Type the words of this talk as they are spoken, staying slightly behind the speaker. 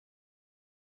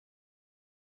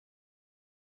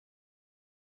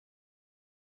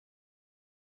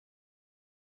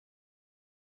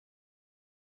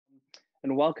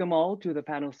and welcome all to the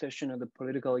panel session of the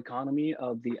political economy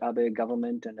of the Abe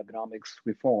government and Abenomics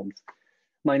reforms.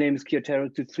 My name is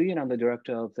Kiyoteru Tsutsui, and I'm the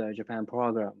director of the Japan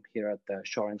program here at the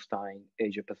Shorenstein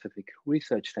Asia Pacific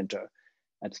Research Center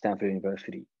at Stanford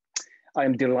University. I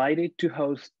am delighted to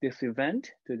host this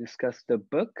event to discuss the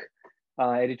book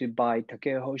edited by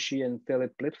Takeo Hoshi and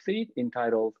Phillip Lipscy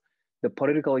entitled The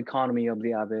Political Economy of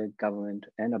the Abe Government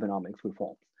and Abenomics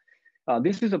Reforms.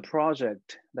 This is a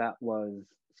project that was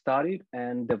started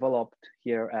and developed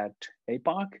here at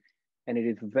APAC, and it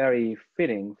is very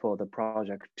fitting for the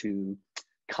project to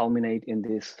culminate in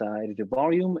this edited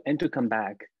volume and to come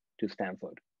back to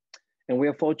Stanford. And we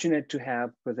are fortunate to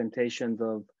have presentations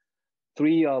of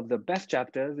 3 of the best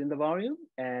chapters in the volume,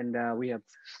 and we have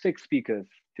 6 speakers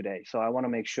today. So I want to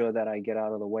make sure that I get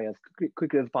out of the way as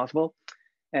quickly as possible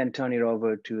and turn it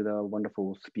over to the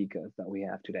wonderful speakers that we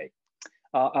have today.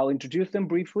 I'll introduce them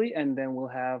briefly, and then we'll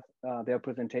have their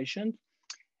presentations,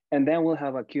 and then we'll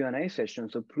have a Q&A session.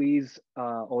 So please,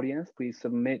 audience, please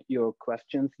submit your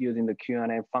questions using the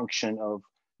Q&A function of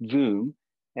Zoom,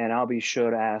 and I'll be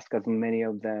sure to ask as many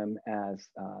of them as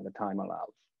the time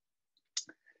allows.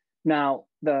 Now,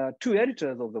 the 2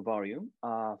 editors of the volume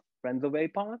are friends of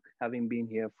APAC, having been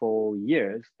here for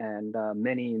years, and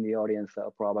many in the audience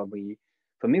are probably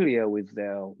familiar with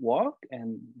their work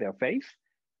and their face.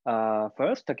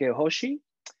 First, Takeo Hoshi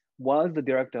was the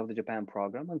director of the Japan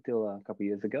program until a couple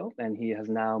years ago, and he has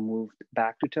now moved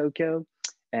back to Tokyo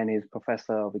and is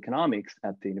professor of economics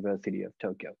at the University of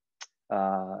Tokyo.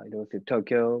 University of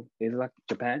Tokyo is like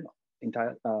Japan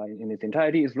in its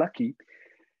entirety is lucky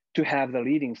to have the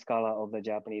leading scholar of the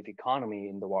Japanese economy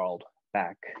in the world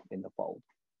back in the fold.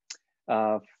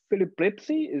 Phillip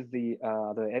Lipscy is the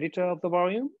editor of the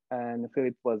volume, and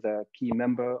Phillip was a key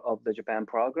member of the Japan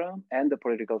program and the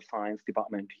political science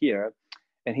department here.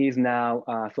 And he's now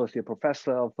associate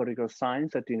professor of political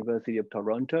science at the University of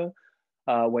Toronto,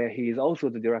 where he is also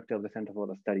the director of the Center for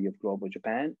the Study of Global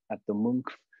Japan at the Munk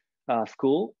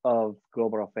School of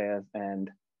Global Affairs and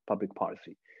Public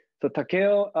Policy. So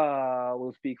Takeo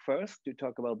will speak first to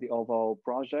talk about the overall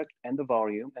project and the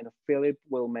volume, and Phillip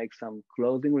will make some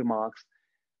closing remarks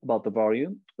about the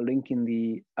volume, linking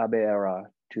the Abe era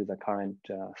to the current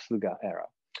Suga era.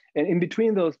 And in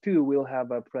between those 2, we'll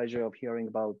have a pleasure of hearing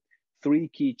about 3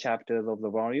 key chapters of the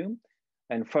volume.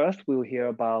 And first, we'll hear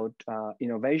about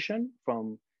innovation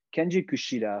from Kenji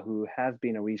Kushida, who has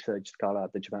been a research scholar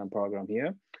at the Japan program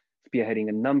here, spearheading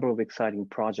a number of exciting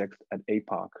projects at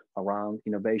APAC around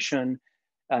innovation,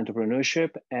 entrepreneurship,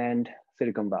 and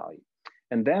Silicon Valley.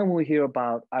 And then we'll hear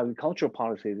about agricultural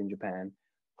policies in Japan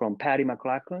from Patty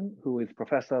Maclachlan, who is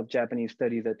professor of Japanese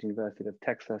studies at the University of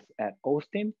Texas at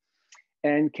Austin,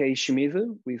 and Kei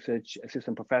Shimizu, research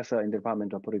assistant professor in the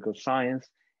Department of Political Science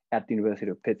at the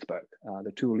University of Pittsburgh,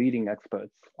 the 2 leading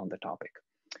experts on the topic.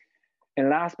 And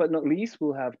last but not least,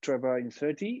 we'll have Trevor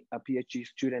Inserti, a PhD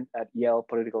student at Yale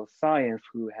Political Science,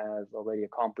 who has already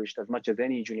accomplished as much as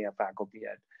any junior faculty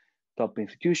at top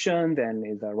institutions and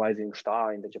is a rising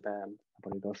star in the Japan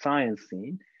political science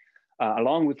scene,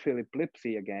 along with Phillip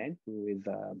Lipscy again, who is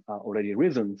already a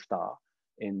risen star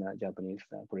in the Japanese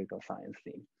political science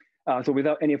scene. So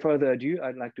without any further ado,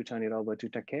 I'd like to turn it over to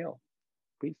Takeo.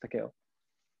 Please, Takeo.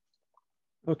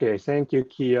 Okay, thank you,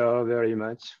 Kiyo, very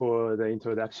much for the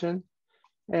introduction.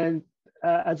 And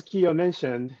as Kiyo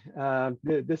mentioned,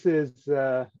 this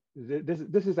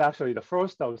is actually the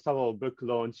first of several book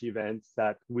launch events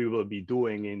that we will be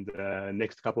doing in the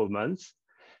next couple of months.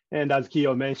 And as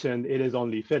Kiyo mentioned, it is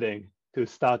only fitting to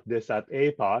start this at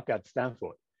APAC at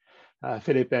Stanford.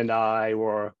 Phillip and I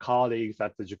were colleagues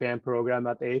at the Japan program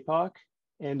at APAC,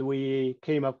 and we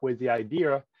came up with the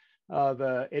idea of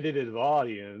an edited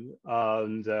volume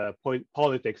on the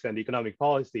politics and economic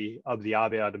policy of the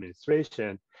Abe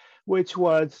administration, which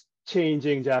was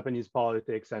changing Japanese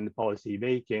politics and policy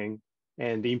making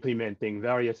and implementing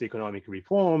various economic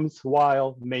reforms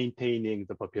while maintaining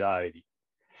the popularity.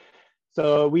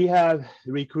 So we have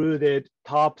recruited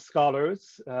top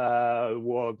scholars,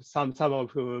 some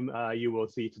of whom you will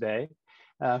see today,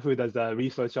 who does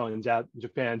research on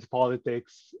Japan's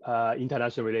politics,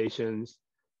 international relations,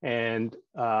 and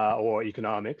or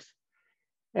economics,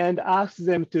 and asked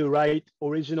them to write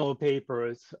original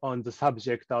papers on the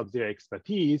subject of their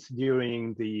expertise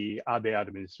during the Abe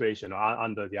administration or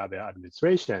under the Abe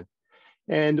administration.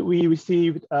 And we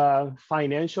received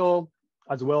financial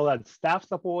as well as staff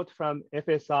support from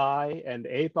FSI and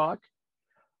APAC,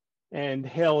 and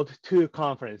held 2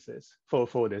 conferences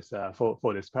for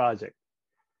this project.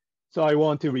 So I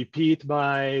want to repeat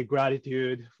my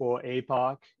gratitude for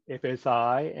APAC,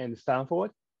 FSI, and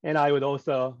Stanford. And I would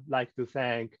also like to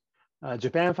thank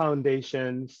Japan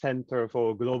Foundation Center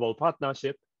for Global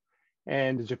Partnership,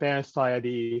 and the Japan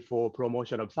Society for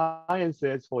Promotion of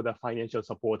Sciences for the financial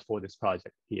support for this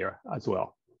project here as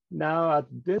well. Now, at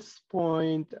this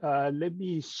point, let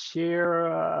me share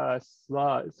a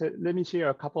slide. So let me share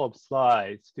a couple of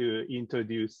slides to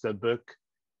introduce the book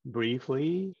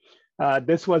briefly.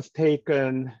 This is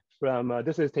taken from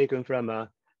a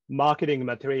marketing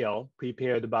material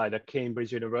prepared by the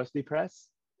Cambridge University Press.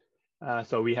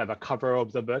 So we have a cover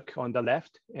of the book on the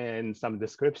left and some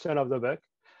description of the book.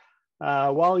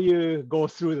 While you go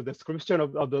through the description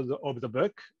of the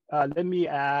book, let me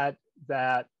add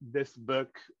that this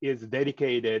book is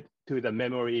dedicated to the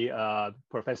memory of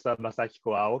Professor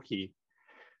Masahiko Aoki,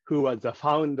 who was the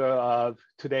founder of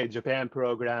Today Japan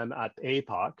program at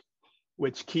APAC,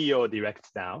 which Kiyo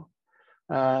directs now.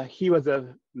 He was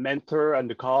a mentor and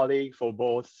a colleague for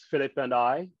both Philip and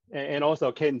I, and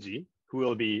also Kenji, who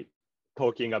will be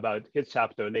talking about his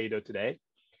chapter later today.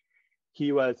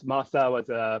 Masa was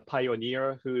a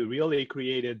pioneer who really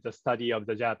created the study of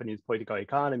the Japanese political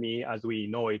economy as we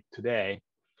know it today.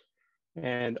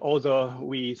 And although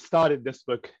we started this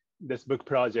book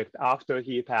project after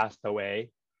he passed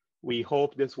away, we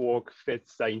hope this work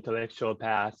fits the intellectual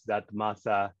path that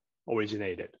Masa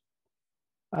originated.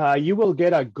 You will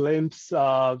get a glimpse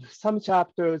of some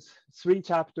chapters, 3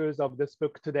 chapters of this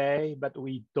book today, but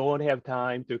we don't have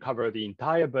time to cover the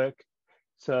entire book.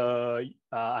 So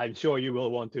I'm sure you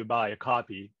will want to buy a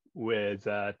copy with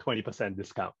a 20%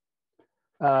 discount.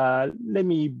 Let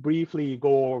me briefly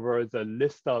go over the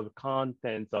list of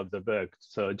contents of the book.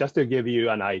 So just to give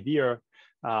you an idea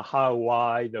how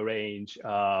wide the range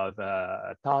of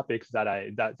topics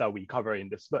that we cover in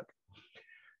this book.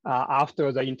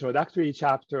 After the introductory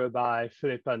chapter by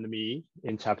Philip and me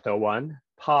in chapter 1,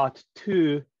 part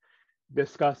 2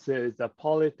 discusses the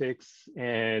politics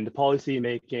and policy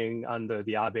making under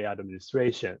the Abe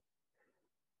administration.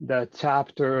 The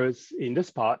chapters in this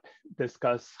part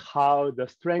discuss how the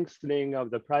strengthening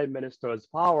of the prime minister's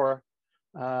power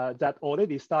that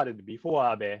already started before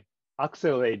Abe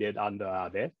accelerated under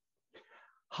Abe,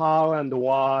 how and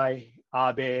why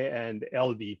Abe and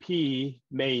LDP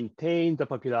maintained the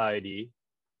popularity,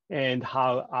 and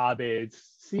how Abe's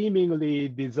seemingly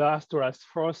disastrous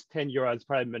first tenure as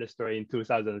prime minister in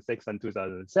 2006 and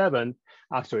 2007,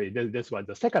 actually this was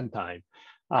the second time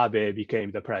Abe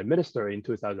became the prime minister in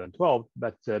 2012,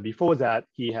 but before that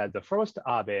he had the first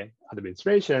Abe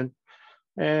administration,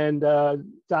 and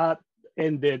that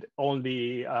ended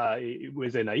only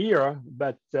within a year,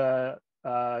 but a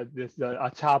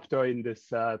chapter in this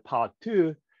part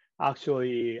 2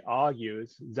 actually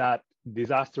argues that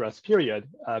disastrous period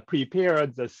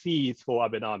prepared the seeds for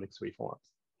Abenomics reforms.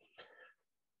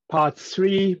 Part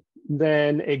 3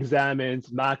 then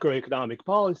examines macroeconomic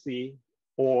policy,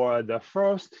 or the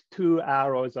first 2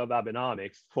 arrows of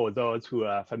Abenomics for those who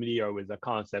are familiar with the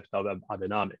concept of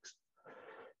Abenomics.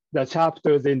 The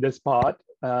chapters in this part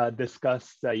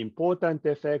discuss the important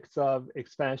effects of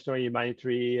expansionary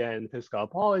monetary and fiscal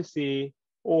policy,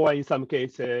 or in some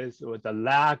cases, with the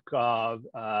lack of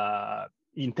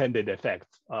intended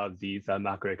effects of these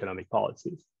macroeconomic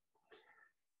policies.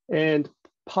 And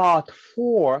part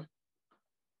 4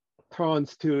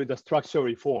 turns to the structural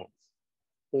reforms,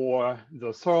 or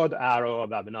the third arrow of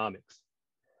Abenomics.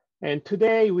 And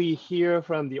today we hear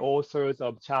from the authors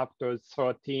of chapters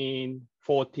 13,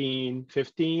 14,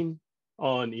 15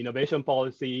 on innovation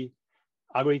policy,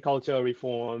 agricultural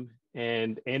reform,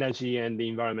 and energy and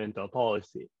environmental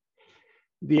policy.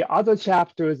 The other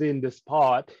chapters in this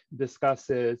part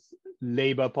discusses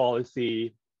labor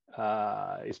policy,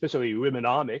 especially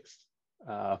womenomics,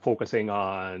 focusing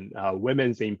on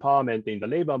women's empowerment in the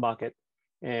labor market,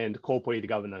 and corporate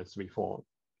governance reform.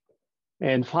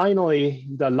 And finally,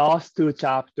 the last 2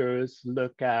 chapters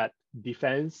look at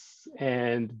defense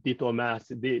and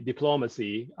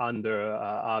diplomacy under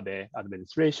Abe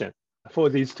administration. For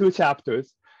these 2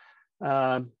 chapters,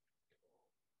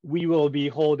 we will be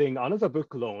holding another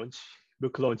book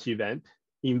launch event,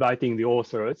 inviting the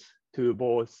authors to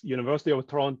both University of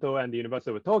Toronto and the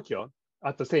University of Tokyo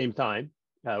at the same time,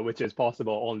 which is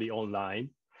possible only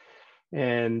online.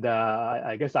 And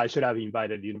I guess I should have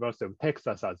invited the University of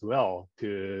Texas as well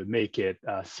to make it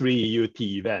a 3 UT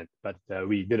event, but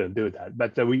we didn't do that.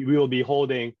 But we will be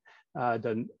holding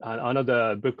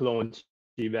another book launch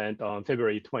event on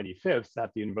February 25th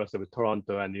at the University of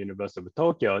Toronto and the University of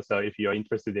Tokyo. So if you're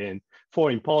interested in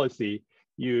foreign policy,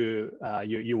 you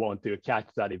want to catch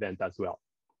that event as well.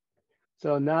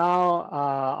 So now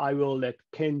I will let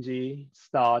Kenji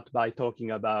start by talking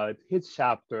about his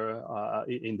chapter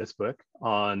in this book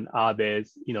on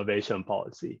Abe's innovation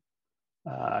policy.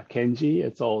 Kenji,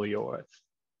 it's all yours.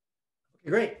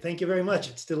 Great, thank you very much.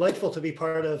 It's delightful to be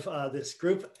part of this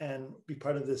group and be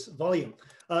part of this volume.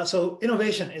 So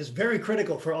innovation is very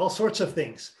critical for all sorts of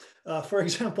things. For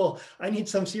example, I need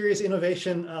some serious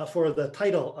innovation for the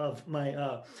title of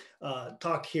my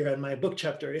talk here and my book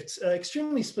chapter. It's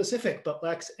extremely specific, but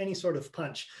lacks any sort of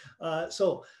punch.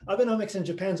 So Abenomics in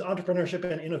Japan's entrepreneurship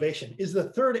and innovation is the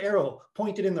third arrow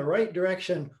pointed in the right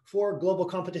direction for global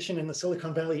competition in the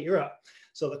Silicon Valley era.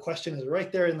 So the question is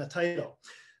right there in the title.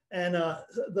 And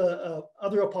the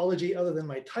other apology other than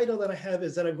my title that I have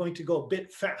is that I'm going to go a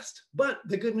bit fast. But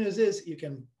the good news is you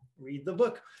can read the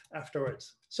book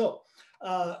afterwards. So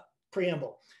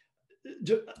preamble.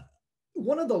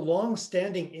 One of the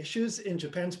long-standing issues in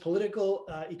Japan's political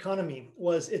economy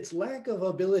was its lack of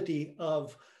ability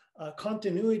of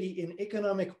continuity in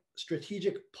economic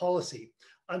strategic policy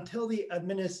until the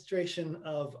administration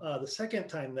of the second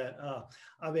time that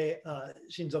Abe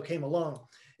Shinzo came along.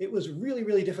 It was really,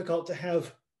 really difficult to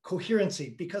have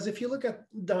coherency because if you look at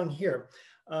down here,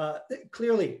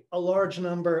 clearly a large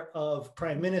number of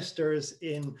prime ministers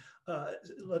in,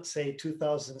 let's say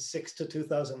 2006 to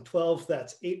 2012,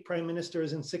 that's 8 prime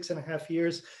ministers in 6.5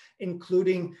 years,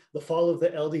 including the fall of the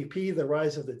LDP, the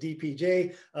rise of the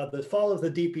DPJ, the fall of the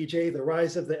DPJ, the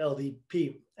rise of the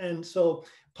LDP. And so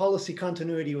policy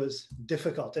continuity was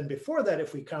difficult. And before that,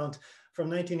 if we count from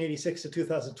 1986 to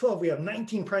 2012, we have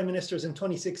 19 prime ministers in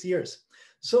 26 years.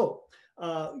 So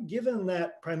given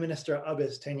that Prime Minister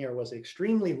Abe's tenure was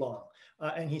extremely long,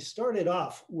 and he started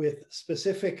off with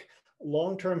specific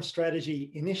long-term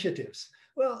strategy initiatives,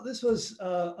 well, this was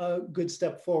a good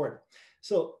step forward.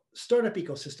 So startup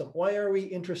ecosystem, why are we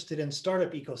interested in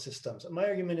startup ecosystems? My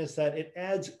argument is that it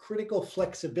adds critical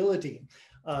flexibility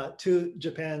to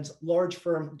Japan's large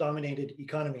firm dominated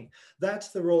economy. That's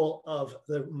the role of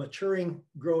the maturing,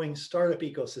 growing startup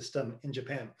ecosystem in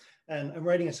Japan. And I'm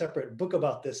writing a separate book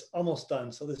about this, almost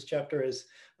done. So this chapter is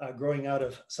growing out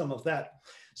of some of that.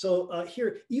 So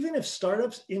here, even if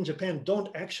startups in Japan don't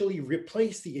actually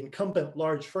replace the incumbent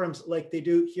large firms like they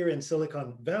do here in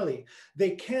Silicon Valley,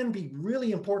 they can be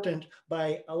really important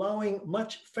by allowing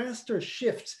much faster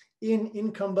shifts in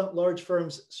incumbent large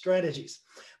firms' strategies.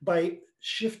 By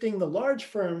shifting the large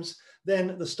firms,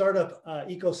 then the startup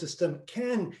ecosystem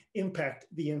can impact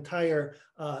the entire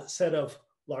set of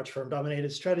large firm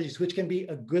dominated strategies, which can be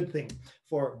a good thing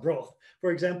for growth.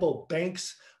 For example,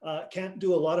 banks can't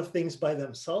do a lot of things by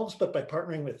themselves, but by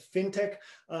partnering with fintech,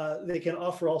 they can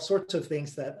offer all sorts of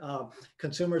things that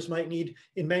consumers might need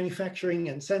in manufacturing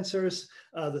and sensors.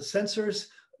 The sensors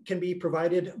can be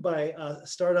provided by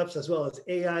startups as well as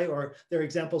AI, or there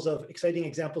are exciting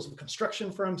examples of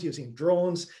construction firms using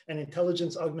drones and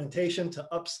intelligence augmentation to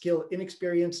upskill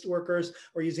inexperienced workers,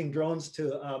 or using drones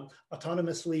to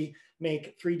autonomously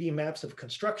make 3D maps of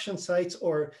construction sites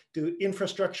or do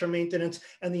infrastructure maintenance.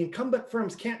 And the incumbent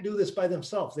firms can't do this by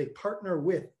themselves. They partner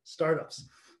with startups.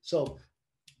 So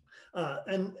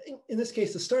and in this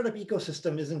case, the startup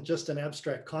ecosystem isn't just an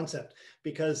abstract concept,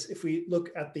 because if we look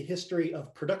at the history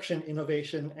of production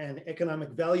innovation and economic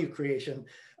value creation,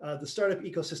 the startup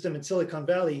ecosystem in Silicon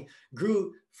Valley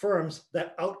grew firms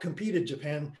that outcompeted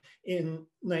Japan in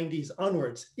 90s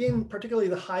onwards, in particularly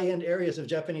the high-end areas of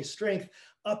Japanese strength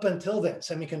up until then,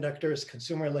 semiconductors,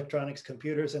 consumer electronics,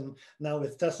 computers, and now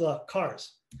with Tesla,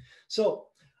 cars. So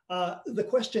the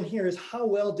question here is, how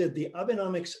well did the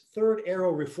Abenomics third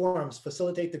arrow reforms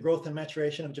facilitate the growth and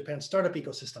maturation of Japan's startup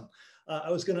ecosystem?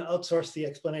 I was going to outsource the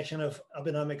explanation of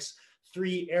Abenomics'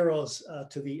 3 arrows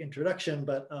to the introduction,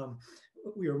 but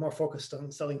we were more focused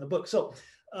on selling the book. So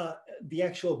the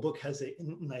actual book has a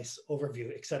nice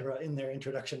overview, et cetera, in their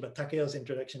introduction, but Takeo's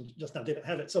introduction just now didn't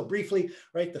have it. So briefly,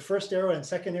 right, the first arrow and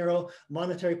second arrow,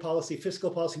 monetary policy,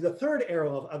 fiscal policy. The third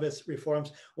arrow of Abe's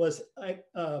reforms was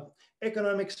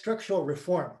economic structural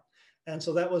reform. And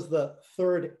so that was the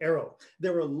third arrow.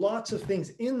 There were lots of things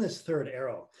in this third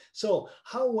arrow. So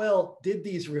how well did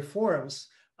these reforms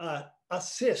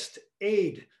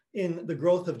aid in the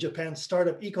growth of Japan's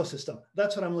startup ecosystem?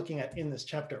 That's what I'm looking at in this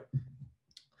chapter.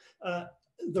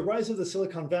 The rise of the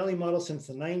Silicon Valley model since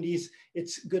the 90s,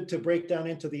 it's good to break down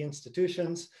into the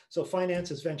institutions. So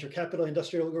finance is venture capital,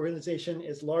 industrial organization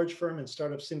is large firm and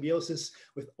startup symbiosis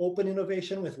with open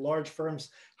innovation, with large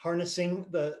firms harnessing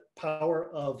the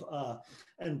power of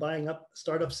and buying up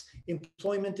startups.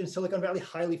 Employment in Silicon Valley,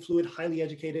 highly fluid, highly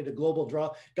educated, a global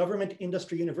draw. Government,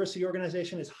 industry, university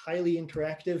organization is highly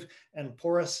interactive and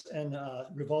porous and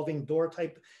revolving door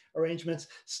type arrangements.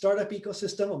 Startup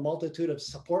ecosystem, a multitude of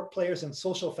support players and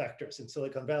social factors. In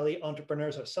Silicon Valley,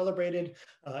 entrepreneurs are celebrated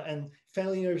and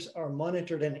failures are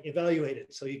monitored and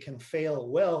evaluated. So you can fail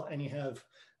well and you have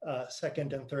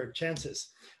second and third chances,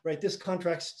 right? This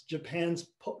contrasts Japan's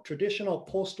traditional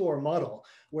post-war model,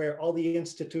 where all the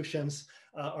institutions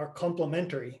are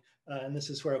complementary. And this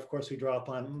is where, of course, we draw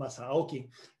upon Masaoki,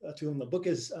 to whom the book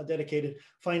is dedicated.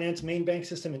 Finance, main bank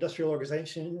system, industrial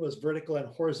organization was vertical and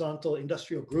horizontal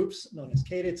industrial groups known as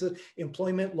keiretsu.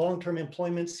 Employment, long-term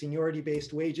employment,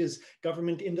 seniority-based wages,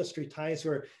 government industry ties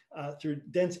were through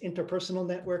dense interpersonal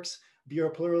networks,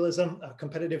 bureau pluralism,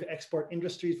 competitive export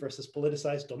industries versus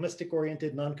politicized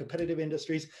domestic-oriented non-competitive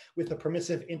industries with a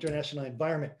permissive international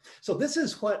environment. So this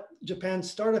is what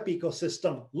Japan's startup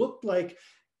ecosystem looked like.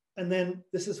 And then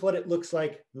this is what it looks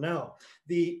like now.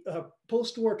 The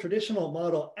post-war traditional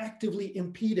model actively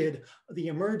impeded the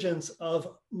emergence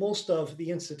of most of the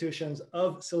institutions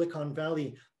of Silicon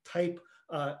Valley type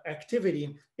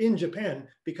activity in Japan,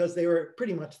 because they were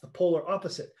pretty much the polar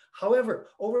opposite. However,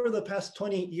 over the past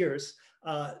 20 years,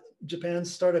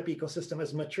 Japan's startup ecosystem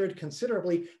has matured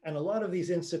considerably, and a lot of these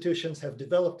institutions have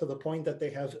developed to the point that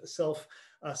they have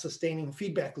self-sustaining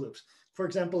feedback loops. For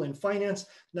example, in finance,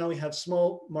 now we have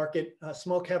small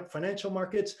cap financial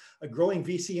markets, a growing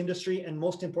VC industry, and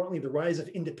most importantly, the rise of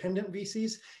independent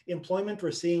VCs. Employment,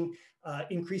 we're seeing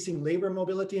increasing labor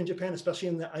mobility in Japan, especially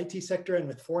in the IT sector and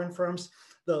with foreign firms.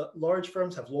 The large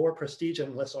firms have lower prestige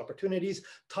and less opportunities.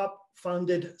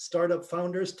 Top-funded startup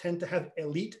founders tend to have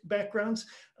elite backgrounds.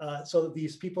 So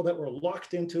these people that were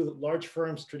locked into large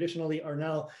firms traditionally are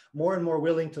now more and more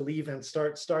willing to leave and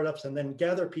start startups and then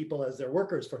gather people as their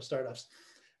workers for startups.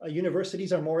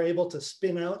 Universities are more able to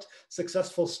spin out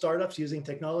successful startups using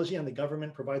technology, and the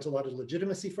government provides a lot of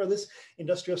legitimacy for this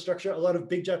industrial structure. A lot of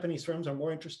big Japanese firms are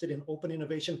more interested in open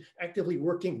innovation, actively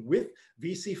working with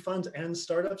VC funds and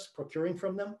startups, procuring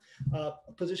from them.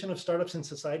 Position of startups in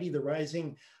society, the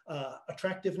rising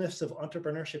attractiveness of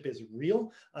entrepreneurship is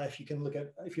real. If you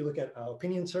look at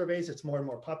opinion surveys, it's more and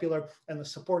more popular, and the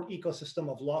support ecosystem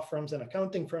of law firms and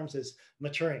accounting firms is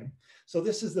maturing. So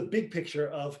this is the big picture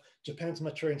of Japan's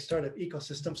maturing startup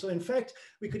ecosystem. So in fact,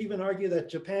 we could even argue that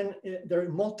Japan, there are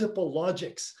multiple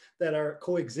logics that are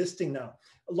coexisting now.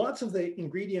 Lots of the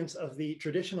ingredients of the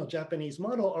traditional Japanese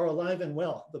model are alive and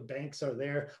well. The banks are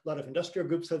there, a lot of industrial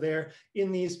groups are there.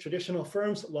 In these traditional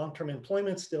firms, long-term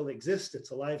employment still exists,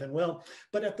 it's alive and well.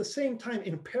 But at the same time,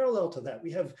 in parallel to that,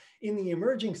 we have in the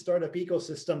emerging startup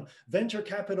ecosystem, venture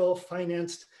capital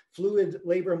financed, fluid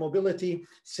labor mobility,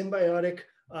 symbiotic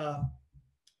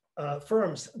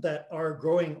firms that are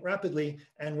growing rapidly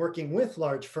and working with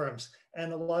large firms.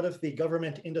 And a lot of the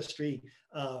government industry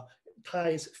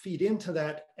ties feed into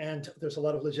that. And there's a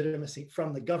lot of legitimacy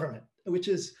from the government, which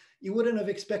is, you wouldn't have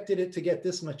expected it to get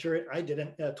this mature. I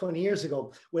didn't 20 years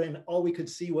ago, when all we could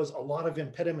see was a lot of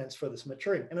impediments for this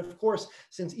maturing. And of course,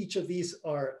 since each of these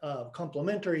are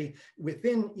complementary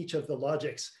within each of the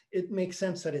logics, it makes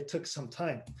sense that it took some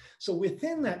time. So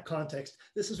within that context,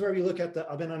 this is where we look at the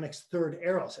Abenomics third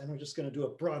arrows, and we're just going to do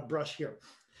a broad brush here.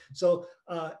 So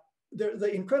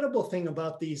the incredible thing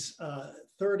about these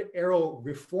third arrow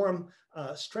reform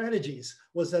strategies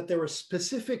was that there were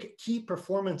specific key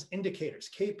performance indicators,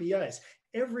 KPIs.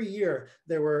 Every year,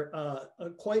 there were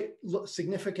quite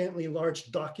significantly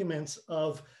large documents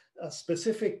of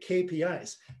specific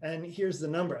KPIs. And here's the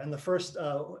number. And the first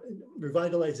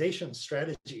revitalization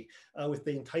strategy with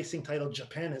the enticing title,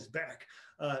 Japan is Back.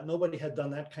 Nobody had done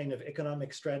that kind of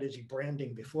economic strategy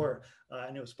branding before,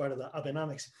 and it was part of the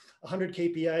Abenomics. 100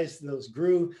 KPIs, those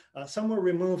grew. Some were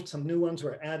removed, some new ones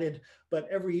were added, but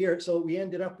every year, so we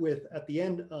ended up with, at the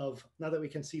end of, now that we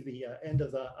can see the end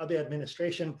of the Abe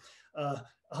administration,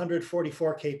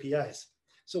 144 KPIs.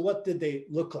 So what did they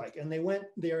look like? And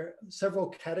there are several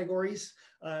categories,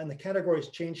 and the categories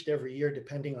changed every year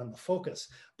depending on the focus.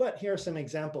 But here are some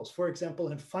examples. For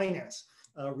example, in finance,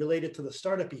 related to the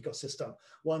startup ecosystem.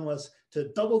 One was to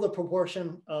double the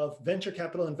proportion of venture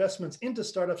capital investments into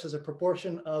startups as a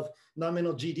proportion of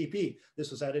nominal GDP. This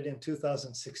was added in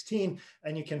 2016,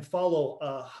 and you can follow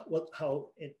how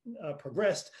it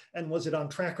progressed, and was it on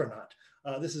track or not?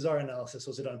 This is our analysis.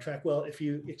 Was it on track? Well, if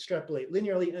you extrapolate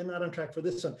linearly, and not on track for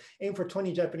this one, aim for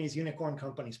 20 Japanese unicorn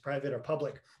companies, private or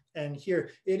public. And here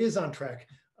it is on track.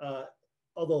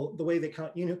 Although the way they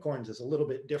count unicorns is a little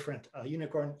bit different.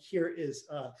 Unicorn here is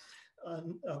a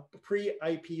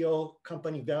pre-IPO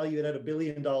company valued at $1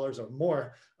 billion or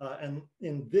more. And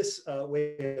in this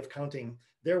way of counting,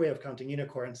 their way of counting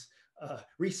unicorns,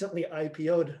 recently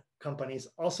IPO'd companies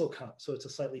also count. So it's a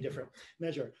slightly different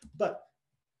measure. But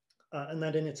And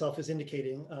that in itself is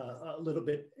indicative a little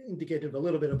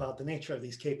bit about the nature of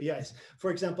these KPIs.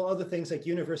 For example, other things like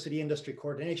university industry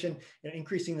coordination,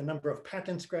 increasing the number of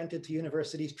patents granted to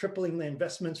universities, tripling the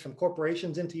investments from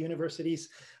corporations into universities,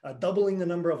 doubling the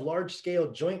number of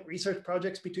large-scale joint research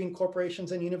projects between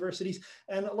corporations and universities.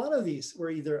 And a lot of these were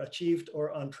either achieved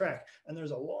or on track. And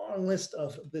there's a long list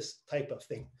of this type of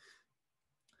thing.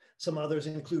 Some others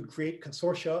include create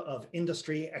consortia of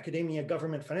industry, academia,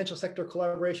 government, financial sector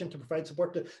collaboration to provide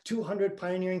support to 200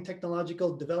 pioneering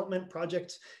technological development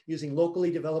projects using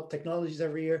locally developed technologies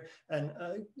every year. And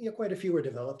quite a few were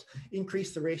developed.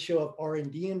 Increase the ratio of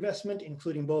R&D investment,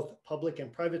 including both public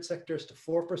and private sectors, to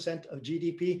 4% of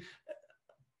GDP.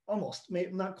 Almost,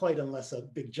 not quite, unless a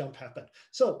big jump happened.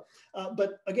 So,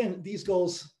 but again, these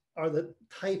goals are the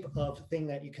type of thing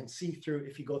that you can see through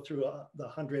if you go through the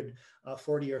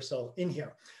 140 or so in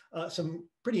here. Some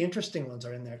pretty interesting ones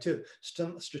are in there too.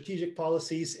 Some strategic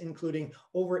policies, including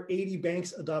over 80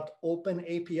 banks adopt open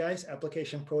APIs,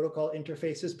 application protocol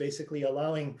interfaces, basically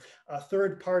allowing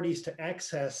third parties to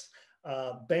access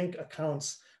bank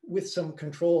accounts with some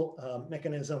control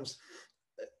mechanisms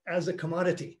as a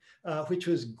commodity, which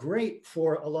was great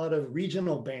for a lot of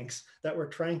regional banks that were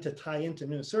trying to tie into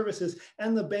new services.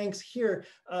 And the banks here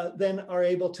then are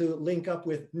able to link up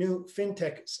with new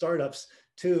fintech startups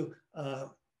to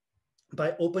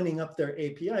by opening up their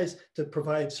APIs to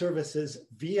provide services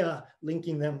via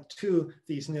linking them to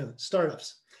these new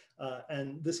startups.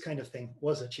 And this kind of thing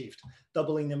was achieved.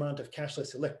 Doubling the amount of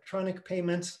cashless electronic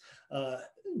payments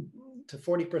to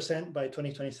 40% by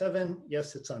 2027.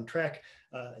 Yes, it's on track.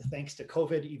 Thanks to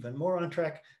COVID, even more on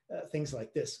track, things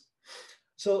like this.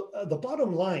 So the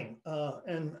bottom line,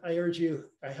 and I urge you,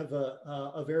 I have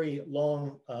a very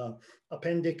long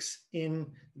appendix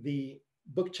in the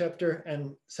book chapter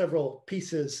and several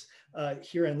pieces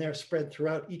here and there spread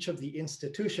throughout each of the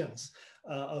institutions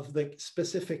of the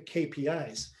specific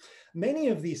KPIs. Many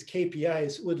of these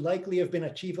KPIs would likely have been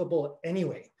achievable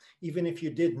anyway, even if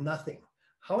you did nothing.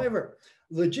 However,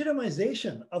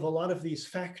 legitimization of a lot of these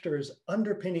factors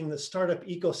underpinning the startup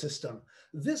ecosystem,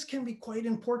 this can be quite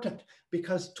important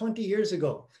because 20 years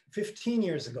ago, 15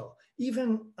 years ago,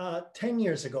 even 10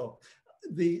 years ago,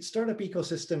 the startup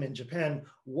ecosystem in Japan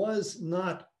was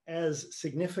not as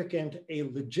significant a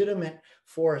legitimate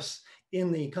force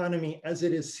in the economy as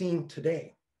it is seen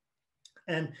today.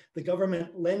 And the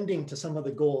government lending to some of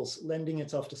the goals, lending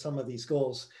itself to some of these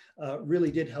goals,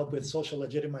 really did help with social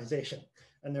legitimization.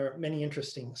 And there are many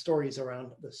interesting stories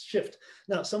around this shift.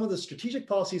 Now, some of the strategic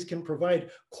policies can provide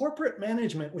corporate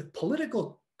management with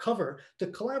political cover to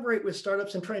collaborate with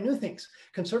startups and try new things.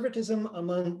 Conservatism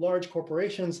among large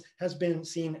corporations has been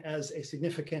seen as a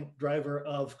significant driver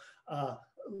of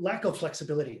lack of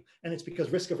flexibility. And it's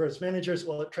because risk-averse managers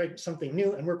will try something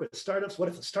new and work with startups. What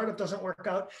if the startup doesn't work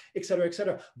out, et cetera, et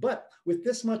cetera. But with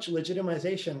this much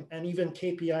legitimization and even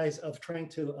KPIs of trying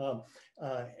to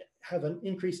have an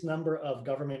increased number of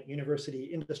government, university,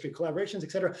 industry collaborations,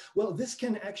 et cetera, well, this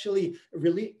can actually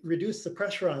really reduce the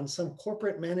pressure on some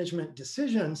corporate management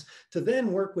decisions to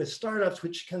then work with startups,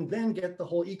 which can then get the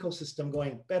whole ecosystem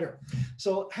going better.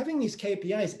 So having these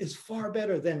KPIs is far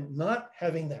better than not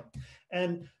having them.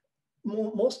 And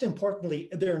most importantly,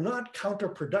 they're not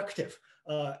counterproductive.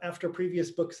 After previous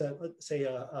books that, let's say,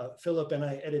 Philip and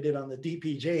I edited on the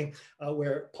DPJ,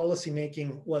 where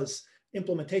policymaking was,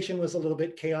 implementation was a little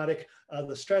bit chaotic.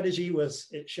 The strategy was,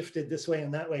 it shifted this way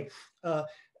and that way.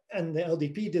 And the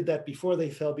LDP did that before they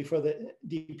fell, before the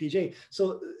DPJ.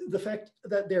 So the fact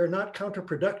that they're not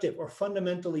counterproductive or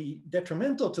fundamentally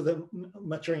detrimental to the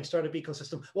maturing startup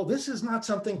ecosystem, well, this is not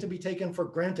something to be taken for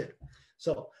granted.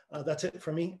 So that's it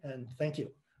for me, and thank you.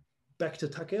 Back to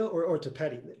Takeo or to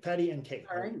Patty and Kate.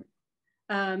 All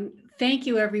right. Thank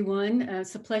you, everyone.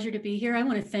 It's a pleasure to be here. I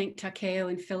want to thank Takeo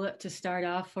and Philip to start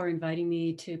off for inviting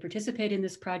me to participate in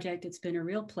this project. It's been a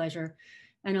real pleasure.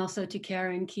 And also to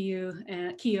Karen,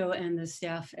 Kiyo, and the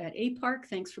staff at APARC.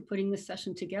 Thanks for putting this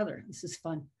session together. This is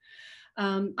fun.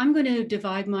 I'm going to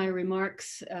divide my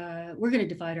remarks. We're going to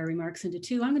divide our remarks into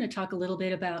two. I'm going to talk a little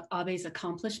bit about Abe's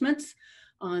accomplishments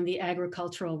on the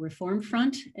agricultural reform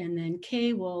front, and then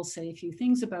Kay will say a few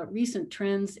things about recent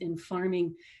trends in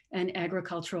farming and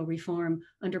agricultural reform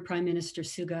under Prime Minister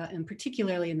Suga, and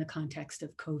particularly in the context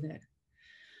of COVID.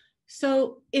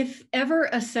 So if ever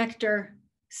a sector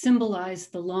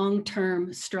symbolized the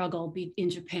long-term struggle in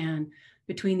Japan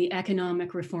between the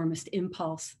economic reformist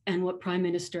impulse and what Prime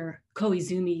Minister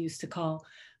Koizumi used to call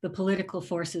the political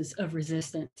forces of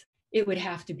resistance, it would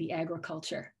have to be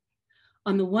agriculture.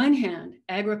 On the one hand,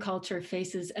 agriculture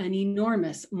faces an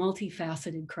enormous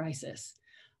multifaceted crisis.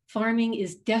 farming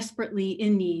is desperately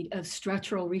in need of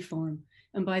structural reform.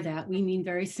 And by that, we mean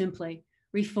very simply,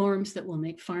 reforms that will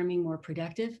make farming more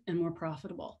productive and more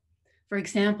profitable. For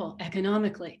example,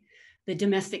 economically, the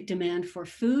domestic demand for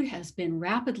food has been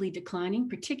rapidly declining,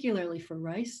 particularly for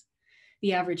rice.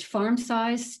 The average farm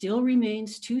size still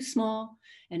remains too small,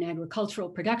 and agricultural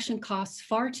production costs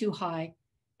far too high,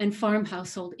 and farm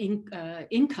household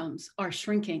incomes are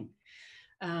shrinking.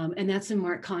 And that's in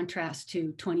marked contrast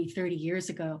to 20, 30 years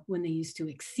ago when they used to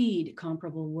exceed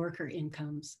comparable worker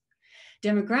incomes.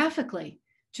 Demographically,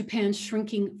 Japan's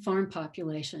shrinking farm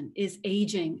population is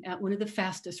aging at one of the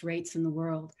fastest rates in the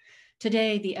world.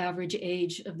 Today, the average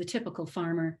age of the typical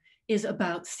farmer is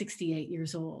about 68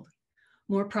 years old.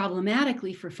 More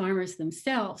problematically for farmers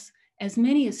themselves, as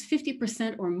many as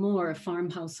 50% or more of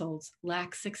farm households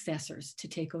lack successors to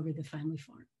take over the family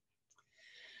farm.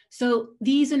 So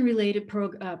these and related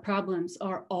problems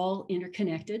are all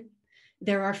interconnected.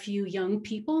 There are few young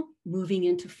people moving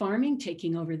into farming,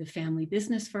 taking over the family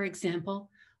business, for example,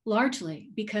 largely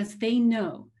because they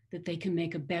know that they can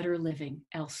make a better living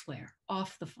elsewhere,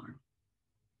 off the farm.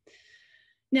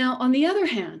 Now, on the other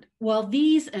hand, while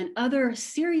these and other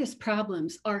serious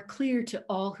problems are clear to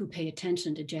all who pay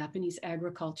attention to Japanese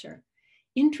agriculture,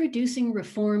 introducing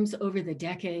reforms over the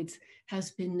decades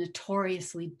has been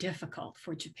notoriously difficult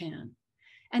for Japan.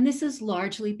 And this is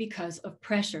largely because of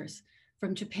pressures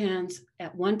from Japan's,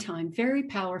 at one time, very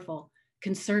powerful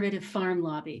conservative farm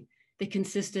lobby that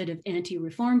consisted of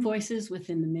anti-reform voices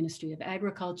within the Ministry of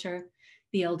Agriculture,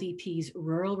 the LDP's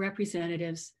rural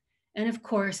representatives, and of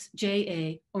course,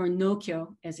 JA, or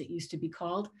Nokyo, as it used to be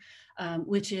called,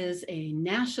 which is a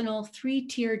national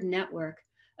three-tiered network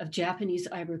of Japanese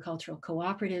agricultural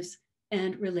cooperatives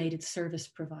and related service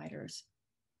providers.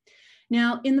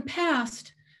 Now, in the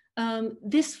past,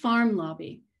 this farm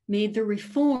lobby made the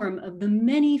reform of the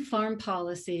many farm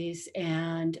policies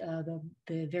and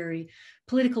the very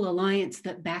political alliance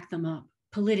that backed them up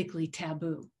politically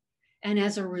taboo. And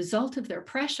as a result of their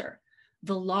pressure,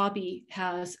 the lobby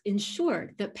has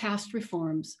ensured that past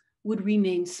reforms would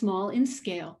remain small in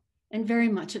scale and very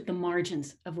much at the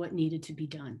margins of what needed to be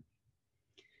done.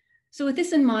 So with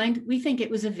this in mind, we think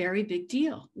it was a very big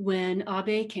deal when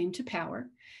Abe came to power,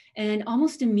 and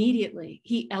almost immediately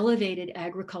he elevated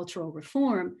agricultural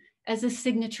reform as a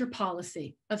signature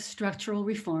policy of structural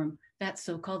reform, that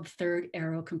so-called third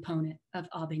arrow component of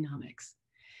Abenomics.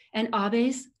 And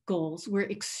Abe's goals were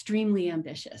extremely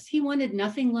ambitious. He wanted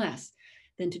nothing less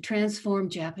than to transform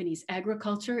Japanese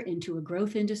agriculture into a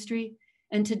growth industry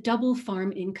and to double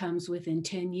farm incomes within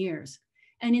 10 years.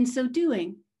 And in so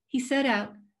doing, he set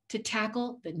out to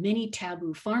tackle the many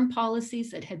taboo farm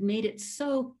policies that had made it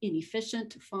so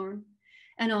inefficient to farm,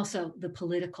 and also the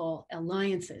political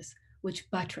alliances which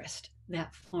buttressed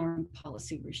that farm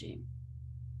policy regime.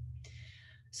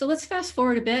 So let's fast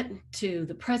forward a bit to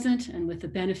the present, and with the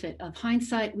benefit of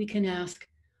hindsight, we can ask,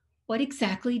 what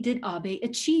exactly did Abe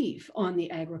achieve on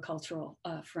the agricultural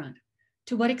front?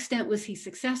 To what extent was he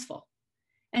successful?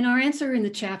 And our answer in the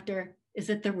chapter is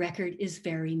that the record is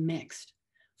very mixed.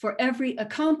 For every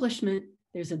accomplishment,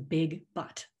 there's a big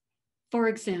but. For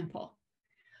example,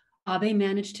 Abe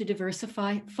managed to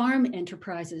diversify farm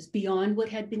enterprises beyond what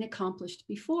had been accomplished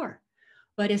before.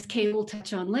 But as Kay will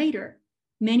touch on later,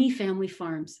 many family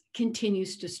farms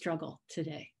continues to struggle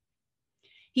today.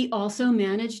 He also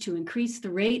managed to increase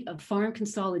the rate of farm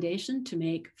consolidation to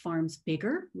make farms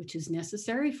bigger, which is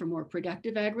necessary for more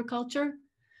productive agriculture,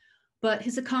 but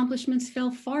his accomplishments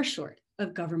fell far short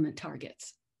of government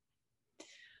targets.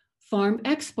 Farm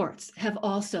exports have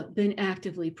also been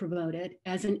actively promoted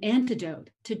as an antidote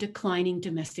to declining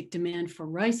domestic demand for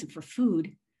rice and for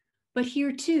food, but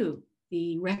here too,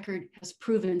 the record has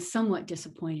proven somewhat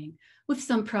disappointing, with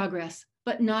some progress,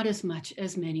 but not as much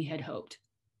as many had hoped.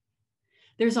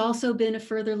 There's also been a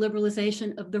further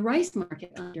liberalization of the rice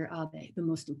market under Abe. The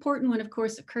most important one, of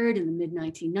course, occurred in the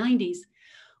mid-1990s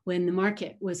when the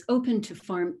market was open to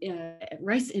farm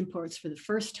rice imports for the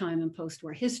first time in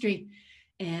post-war history,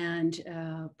 and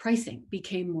pricing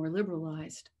became more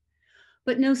liberalized.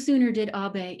 But no sooner did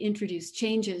Abe introduce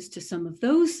changes to some of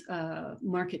those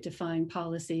market-defying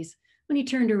policies when he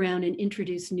turned around and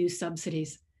introduced new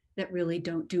subsidies that really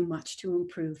don't do much to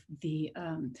improve the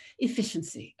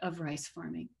efficiency of rice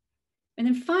farming. And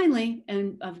then finally,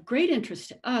 and of great interest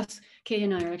to us, Kay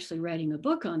and I are actually writing a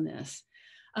book on this.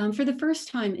 For the first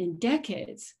time in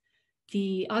decades,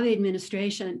 the Abe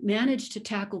administration managed to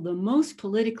tackle the most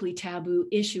politically taboo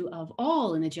issue of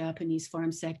all in the Japanese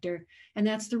farm sector, and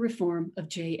that's the reform of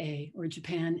JA, or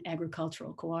Japan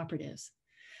Agricultural Cooperatives.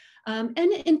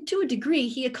 And to a degree,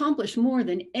 he accomplished more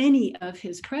than any of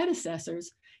his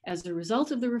predecessors, As a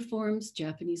result of the reforms,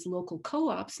 Japanese local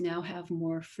co-ops now have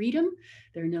more freedom.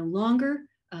 They're no longer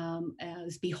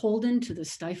as beholden to the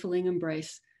stifling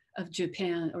embrace of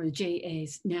Japan or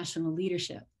JA's national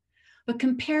leadership. But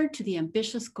compared to the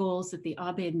ambitious goals that the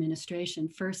Abe administration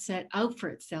first set out for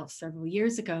itself several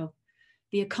years ago,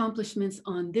 the accomplishments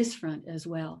on this front as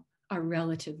well are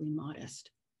relatively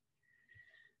modest.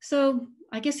 So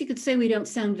I guess you could say we don't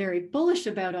sound very bullish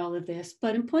about all of this,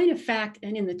 but in point of fact,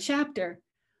 and in the chapter,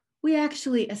 we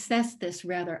actually assess this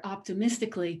rather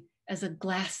optimistically as a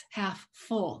glass half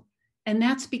full. And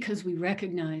that's because we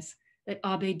recognize that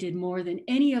Abe did more than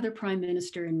any other prime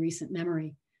minister in recent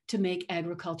memory to make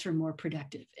agriculture more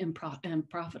productive and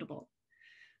profitable.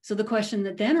 So the question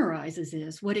that then arises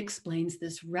is, what explains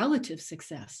this relative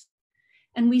success?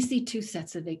 And we see two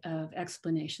sets of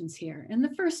explanations here. And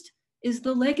the first is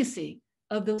the legacy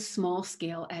of those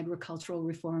small-scale agricultural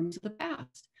reforms of the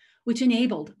past, which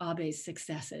enabled Abe's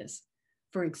successes.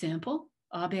 For example,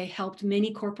 Abe helped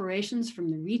many corporations from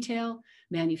the retail,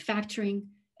 manufacturing,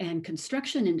 and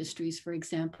construction industries, for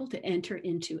example, to enter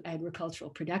into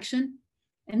agricultural production.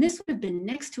 And this would have been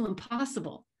next to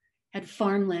impossible had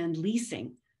farmland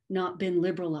leasing not been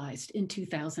liberalized in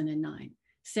 2009,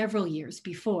 several years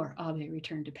before Abe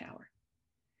returned to power.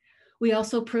 We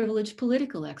also privilege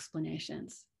political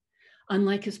explanations.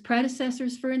 Unlike his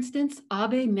predecessors, for instance,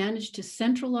 Abe managed to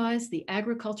centralize the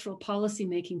agricultural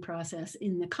policymaking process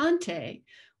in the Kantei,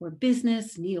 where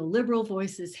business, neoliberal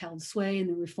voices held sway and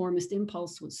the reformist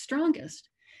impulse was strongest.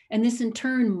 And this in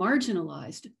turn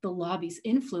marginalized the lobby's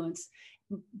influence,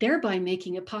 thereby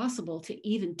making it possible to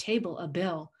even table a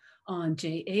bill on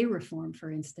JA reform,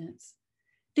 for instance.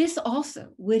 This also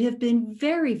would have been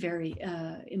very, very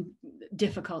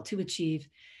difficult to achieve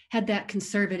had that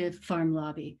conservative farm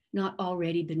lobby not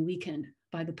already been weakened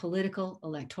by the political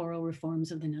electoral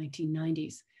reforms of the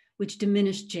 1990s, which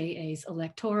diminished JA's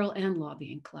electoral and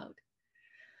lobbying clout.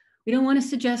 We don't want to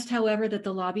suggest, however, that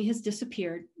the lobby has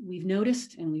disappeared. We've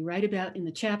noticed, and we write about in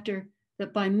the chapter,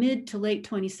 that by mid to late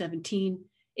 2017,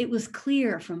 it was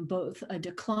clear from both a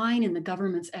decline in the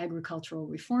government's agricultural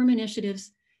reform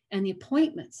initiatives and the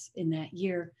appointments in that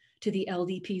year to the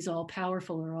LDP's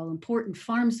all-powerful or all-important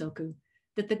farm zoku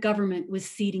that the government was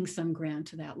ceding some ground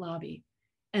to that lobby.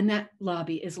 And that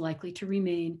lobby is likely to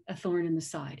remain a thorn in the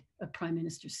side of Prime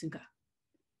Minister Suga.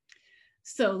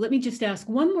 So let me just ask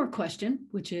one more question,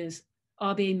 which is,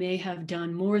 Abe may have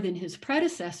done more than his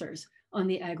predecessors on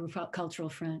the agricultural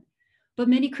front, but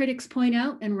many critics point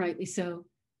out, and rightly so,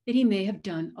 that he may have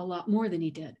done a lot more than he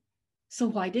did. So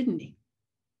why didn't he?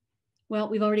 Well,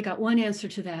 we've already got one answer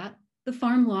to that. The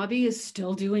farm lobby is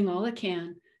still doing all it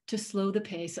can to slow the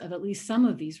pace of at least some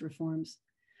of these reforms.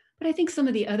 But I think some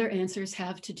of the other answers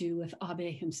have to do with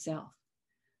Abe himself.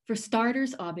 For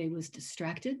starters, Abe was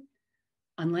distracted.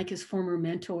 Unlike his former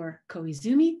mentor,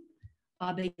 Koizumi,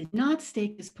 Abe did not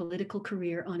stake his political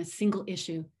career on a single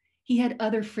issue. He had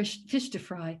other fish to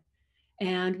fry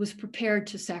and was prepared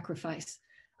to sacrifice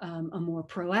a more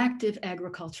proactive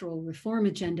agricultural reform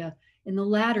agenda in the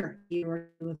latter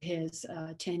year of his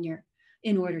tenure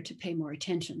in order to pay more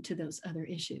attention to those other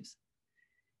issues.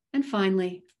 And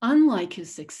finally, unlike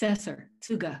his successor,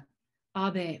 Suga,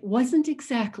 Abe wasn't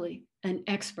exactly an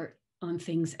expert on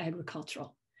things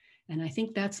agricultural. And I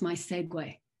think that's my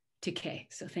segue to Kay.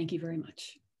 So thank you very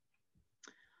much.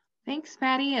 Thanks,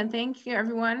 Patty, and thank you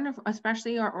everyone,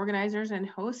 especially our organizers and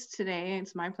hosts today.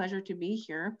 It's my pleasure to be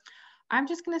here. I'm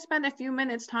just going to spend a few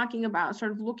minutes talking about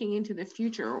sort of looking into the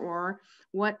future or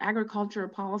what agricultural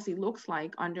policy looks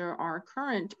like under our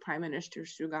current Prime Minister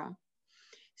Suga.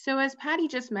 So as Patty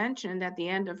just mentioned at the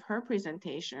end of her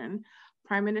presentation,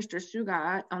 Prime Minister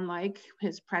Suga, unlike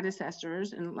his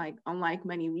predecessors and unlike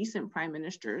many recent prime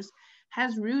ministers,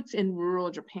 has roots in rural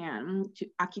Japan, to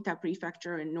Akita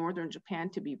Prefecture in northern Japan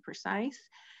to be precise,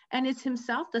 and is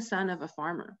himself the son of a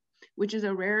farmer, which is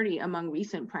a rarity among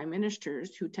recent prime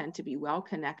ministers who tend to be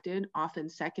well-connected, often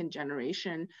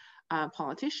second-generation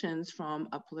politicians from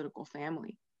a political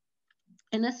family.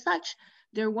 And as such,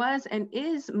 there was and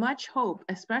is much hope,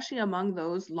 especially among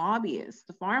those lobbyists,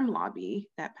 the farm lobby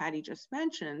that Patty just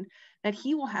mentioned, that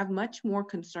he will have much more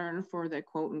concern for the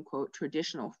quote-unquote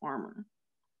traditional farmer.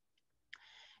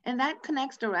 And that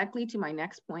connects directly to my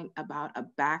next point about a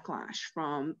backlash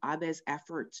from Abe's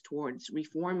efforts towards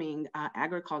reforming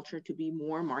agriculture to be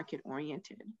more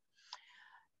market-oriented.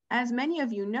 As many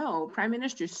of you know, Prime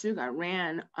Minister Suga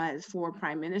ran for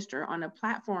Prime Minister on a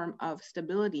platform of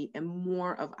stability and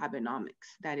more of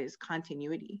Abenomics, that is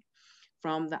continuity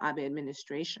from the Abe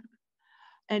administration.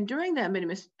 And during the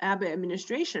Abe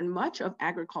administration, much of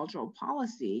agricultural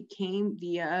policy came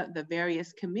via the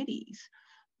various committees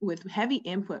with heavy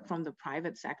input from the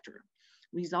private sector,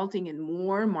 resulting in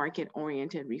more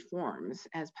market-oriented reforms,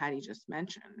 as Patty just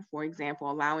mentioned. For example,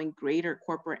 allowing greater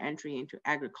corporate entry into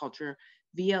agriculture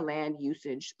via land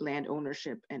usage, land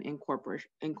ownership, and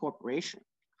incorporation.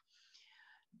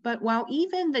 But while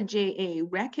even the JA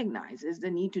recognizes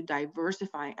the need to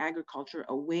diversify agriculture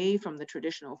away from the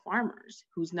traditional farmers,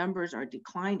 whose numbers are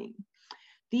declining,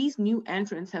 these new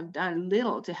entrants have done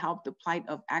little to help the plight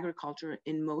of agriculture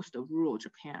in most of rural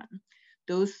Japan.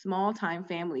 Those small-time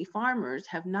family farmers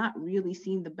have not really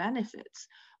seen the benefits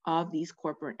of these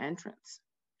corporate entrants.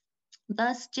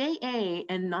 Thus, JA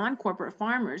and non-corporate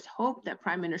farmers hope that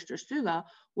Prime Minister Suga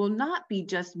will not be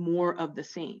just more of the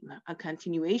same, a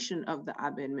continuation of the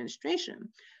Abe administration,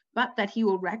 but that he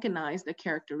will recognize the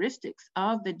characteristics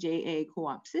of the JA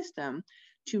co-op system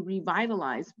to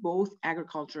revitalize both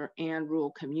agriculture and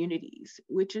rural communities,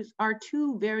 which are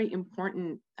two very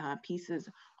important pieces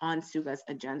on Suga's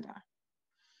agenda.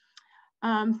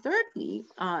 Thirdly,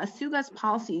 Suga's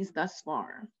policies thus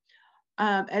far.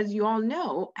 As you all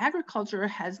know, agriculture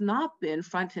has not been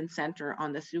front and center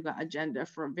on the Suga agenda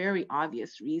for very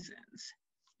obvious reasons.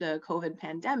 The COVID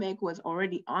pandemic was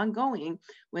already ongoing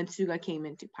when Suga came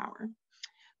into power.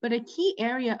 But a key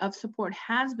area of support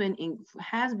has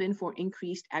been for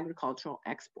increased agricultural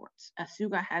exports.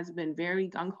 Suga has been very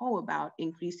gung-ho about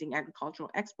increasing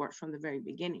agricultural exports from the very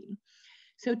beginning.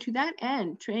 So to that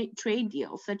end, trade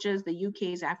deals such as the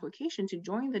UK's application to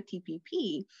join the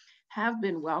TPP have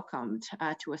been welcomed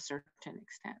to a certain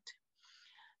extent.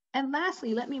 And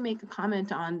lastly, let me make a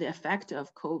comment on the effect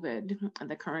of COVID,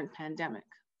 the current pandemic.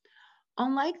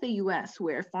 Unlike the US,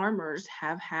 where farmers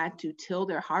have had to till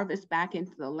their harvest back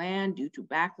into the land due to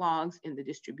backlogs in the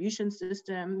distribution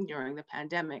system during the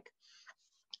pandemic,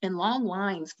 and long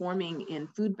lines forming in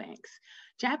food banks,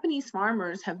 Japanese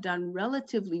farmers have done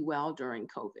relatively well during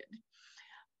COVID.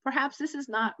 Perhaps this is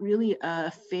not really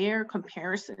a fair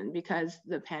comparison because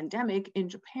the pandemic in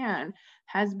Japan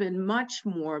has been much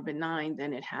more benign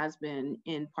than it has been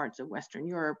in parts of Western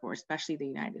Europe or especially the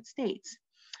United States.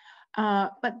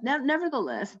 But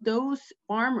nevertheless, those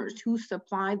farmers who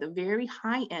supply the very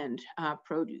high-end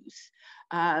produce,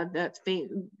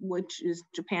 which is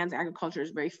Japan's agriculture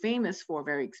is very famous for,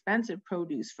 very expensive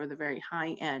produce for the very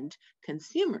high-end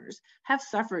consumers, have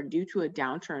suffered due to a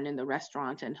downturn in the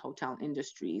restaurant and hotel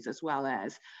industries, as well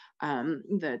as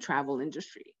the travel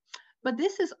industry. But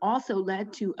this has also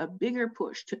led to a bigger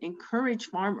push to encourage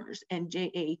farmers and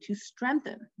JA to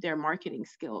strengthen their marketing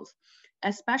skills,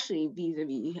 especially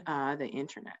vis-a-vis the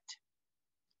internet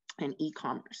and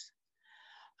e-commerce.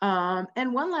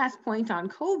 And one last point on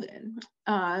COVID,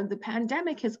 the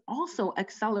pandemic has also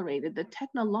accelerated the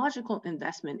technological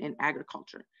investment in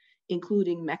agriculture,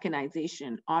 including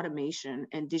mechanization, automation,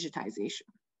 and digitization.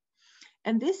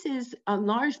 And this is a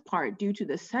large part due to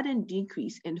the sudden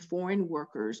decrease in foreign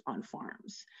workers on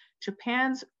farms.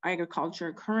 Japan's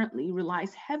agriculture currently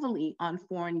relies heavily on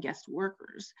foreign guest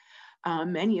workers,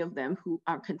 many of them who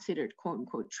are considered quote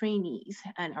unquote trainees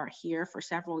and are here for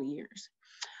several years.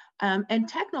 And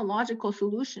technological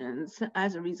solutions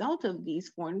as a result of these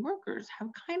foreign workers have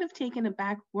kind of taken a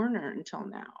back burner until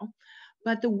now.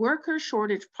 But the worker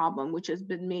shortage problem, which has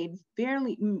been made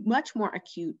much more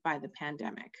acute by the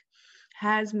pandemic,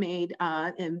 has made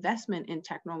investment in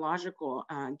technological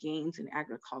gains in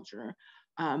agriculture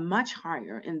much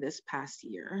higher in this past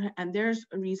year. And there's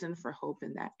a reason for hope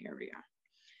in that area.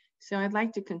 So I'd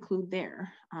like to conclude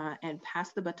there and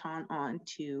pass the baton on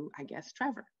to, I guess,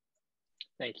 Trevor.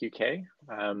 Thank you, Kay.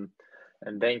 And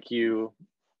thank you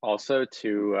also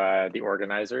to the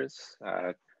organizers.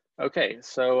 Okay,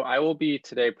 so I will be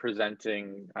today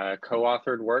presenting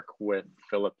co-authored work with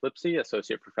Phillip Lipscy,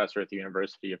 Associate Professor at the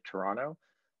University of Toronto,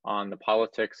 on the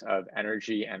politics of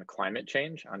energy and climate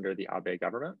change under the Abe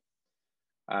government.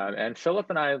 And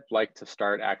Phillip and I like to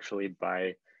start actually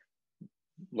by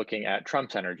looking at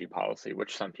Trump's energy policy,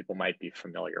 which some people might be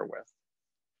familiar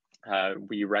with.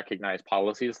 We recognize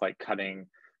policies like cutting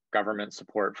government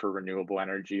support for renewable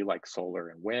energy like solar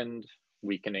and wind,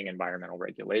 weakening environmental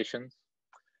regulations,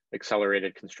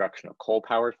 accelerated construction of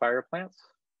coal-fired power plants,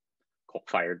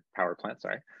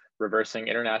 reversing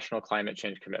international climate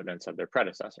change commitments of their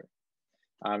predecessor.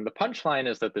 The punchline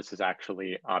is that this is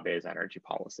actually Abe's energy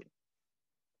policy,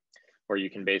 where you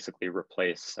can basically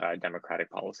replace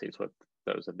democratic policies with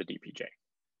those of the DPJ.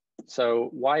 So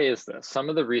why is this? Some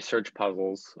of the research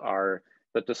puzzles are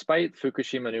that despite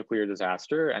Fukushima nuclear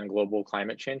disaster and global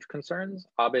climate change concerns,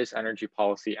 Abe's energy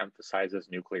policy emphasizes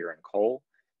nuclear and coal.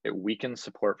 It weakens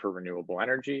support for renewable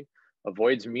energy,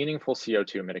 avoids meaningful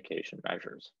CO2 mitigation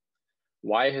measures.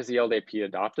 Why has the LDP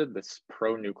adopted this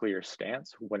pro-nuclear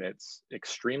stance when it's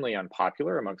extremely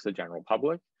unpopular amongst the general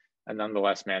public and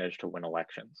nonetheless managed to win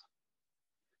elections?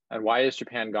 And why has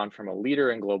Japan gone from a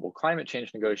leader in global climate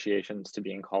change negotiations to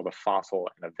being called a fossil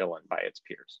and a villain by its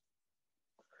peers?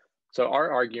 So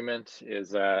our argument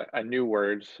is a new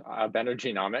word,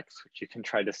 Abenomics, which you can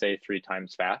try to say 3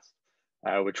 times fast,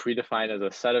 which we define as a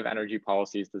set of energy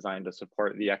policies designed to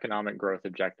support the economic growth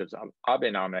objectives of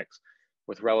Abenomics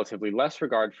with relatively less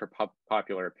regard for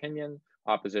popular opinion,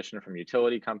 opposition from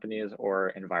utility companies, or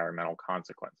environmental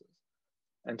consequences.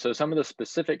 And so some of the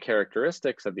specific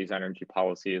characteristics of these energy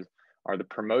policies are the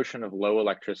promotion of low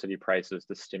electricity prices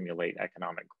to stimulate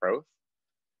economic growth,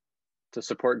 to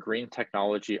support green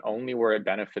technology only where it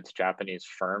benefits Japanese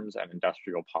firms and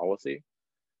industrial policy,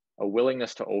 a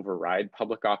willingness to override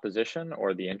public opposition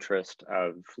or the interest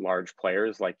of large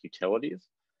players like utilities,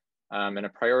 and a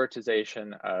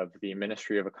prioritization of the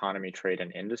Ministry of Economy, Trade,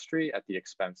 and Industry at the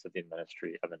expense of the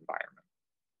Ministry of Environment.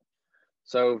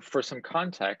 So for some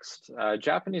context,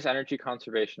 Japanese energy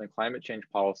conservation and climate change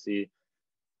policy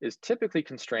is typically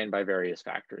constrained by various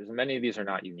factors, and many of these are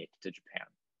not unique to Japan.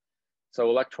 So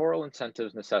electoral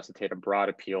incentives necessitate a broad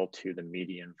appeal to the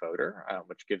median voter,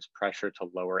 which gives pressure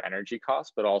to lower energy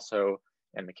costs, but also,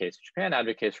 in the case of Japan,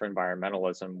 advocates for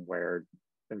environmentalism, where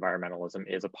environmentalism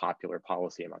is a popular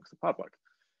policy amongst the public.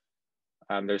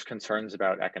 There's concerns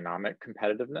about economic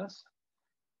competitiveness.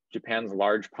 Japan's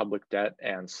large public debt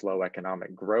and slow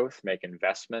economic growth make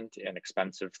investment in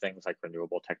expensive things like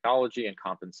renewable technology and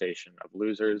compensation of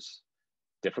losers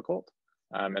difficult.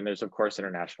 And there's, of course,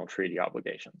 international treaty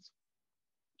obligations.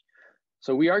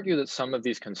 So we argue that some of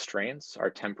these constraints are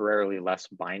temporarily less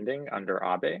binding under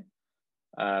Abe.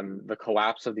 The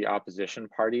collapse of the opposition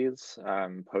parties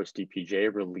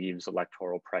post-DPJ relieves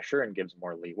electoral pressure and gives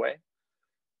more leeway.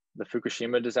 The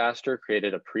Fukushima disaster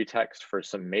created a pretext for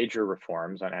some major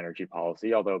reforms on energy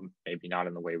policy, although maybe not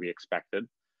in the way we expected.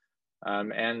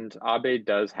 And Abe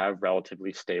does have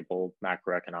relatively stable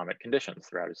macroeconomic conditions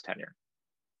throughout his tenure.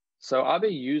 So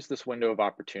Abe used this window of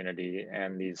opportunity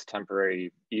and these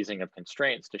temporary easing of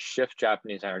constraints to shift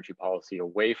Japanese energy policy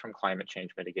away from climate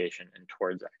change mitigation and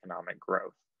towards economic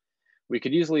growth. We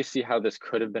could easily see how this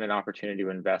could have been an opportunity to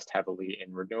invest heavily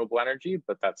in renewable energy,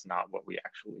 but that's not what we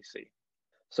actually see.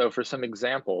 So for some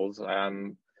examples,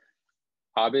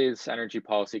 Abe's energy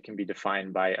policy can be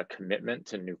defined by a commitment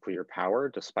to nuclear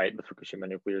power despite the Fukushima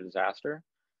nuclear disaster.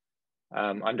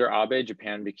 Under Abe,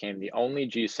 Japan became the only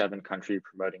G7 country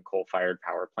promoting coal-fired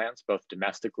power plants, both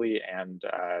domestically and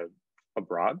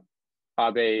abroad.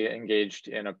 Abe engaged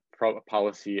in a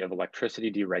policy of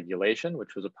electricity deregulation,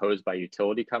 which was opposed by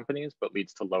utility companies, but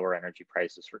leads to lower energy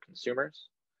prices for consumers.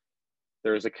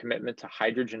 There is a commitment to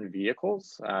hydrogen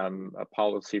vehicles, a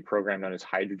policy program known as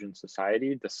Hydrogen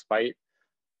Society, despite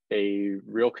a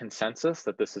real consensus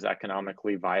that this is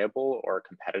economically viable or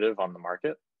competitive on the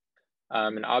market.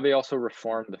 And Abe also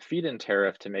reformed the feed-in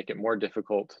tariff to make it more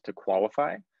difficult to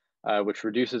qualify, which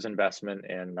reduces investment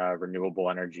in renewable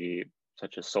energy,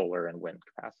 such as solar and wind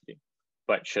capacity,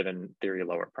 but should in theory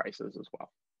lower prices as well.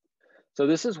 So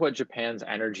this is what Japan's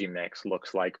energy mix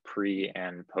looks like pre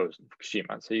and post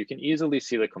Fukushima. So you can easily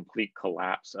see the complete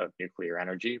collapse of nuclear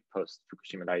energy post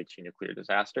Fukushima Daiichi nuclear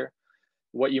disaster.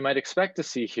 What you might expect to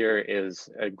see here is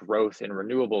a growth in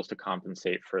renewables to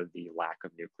compensate for the lack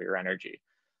of nuclear energy.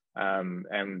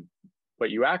 And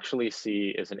what you actually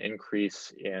see is an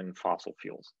increase in fossil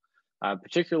fuels,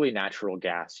 particularly natural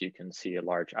gas. You can see a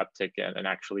large uptick in, and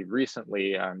actually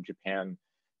recently Japan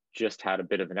just had a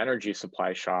bit of an energy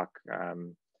supply shock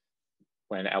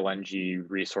when LNG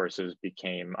resources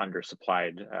became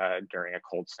undersupplied during a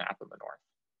cold snap in the north.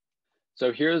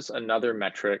 So here's another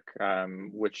metric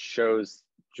which shows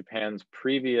Japan's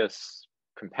previous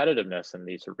competitiveness in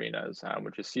these arenas,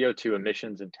 which is CO2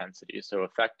 emissions intensity. So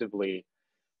effectively,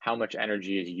 how much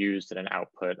energy is used in an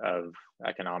output of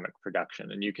economic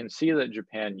production. And you can see that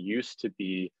Japan used to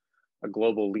be a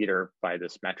global leader by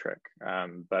this metric,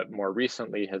 but more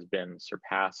recently has been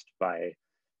surpassed by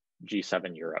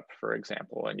G7 Europe, for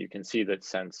example. And you can see that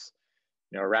since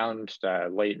around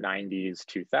late 90s,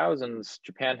 2000s,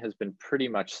 Japan has been pretty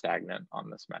much stagnant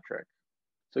on this metric.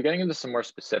 So getting into some more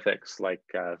specifics, like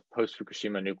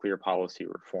post-Fukushima nuclear policy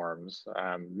reforms,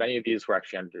 many of these were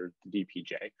actually under the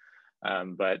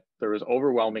DPJ, but there was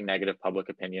overwhelming negative public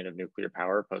opinion of nuclear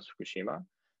power post-Fukushima.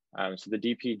 So the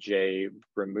DPJ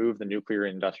removed the Nuclear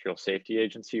Industrial Safety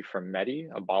Agency from METI,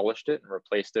 abolished it, and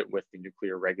replaced it with the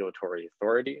Nuclear Regulatory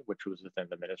Authority, which was within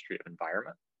the Ministry of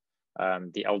Environment.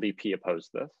 The LDP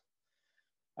opposed this.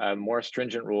 More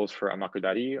stringent rules for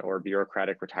amakudari, or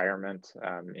bureaucratic retirement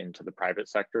into the private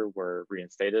sector, were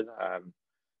reinstated,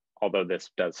 although this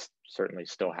does certainly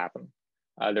still happen.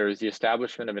 There was the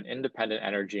establishment of an independent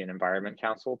energy and environment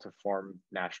council to form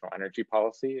national energy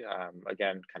policy,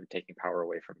 again, kind of taking power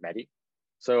away from METI.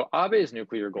 So Abe's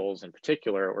nuclear goals in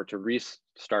particular were to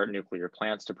restart nuclear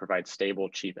plants to provide stable,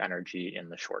 cheap energy in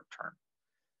the short term.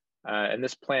 And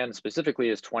this plan specifically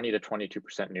is 20 to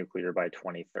 22% nuclear by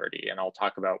 2030. And I'll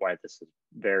talk about why this is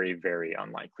very, very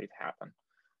unlikely to happen.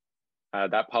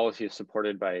 That policy is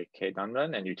supported by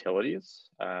Keidanren and utilities.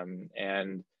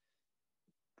 And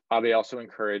Abe also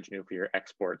encouraged nuclear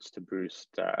exports to boost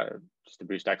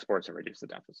exports and reduce the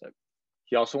deficit.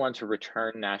 He also wanted to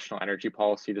return national energy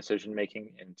policy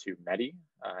decision-making into METI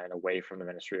and away from the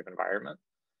Ministry of Environment.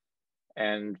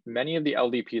 And many of the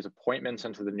LDP's appointments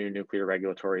into the new Nuclear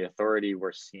Regulatory Authority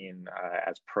were seen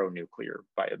as pro-nuclear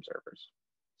by observers.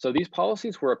 So these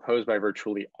policies were opposed by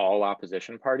virtually all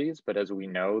opposition parties, but as we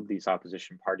know, these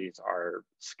opposition parties are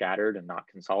scattered and not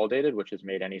consolidated, which has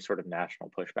made any sort of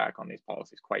national pushback on these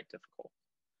policies quite difficult.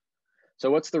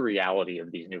 So what's the reality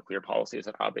of these nuclear policies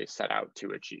that Abe set out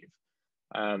to achieve?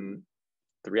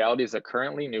 The reality is that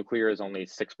currently nuclear is only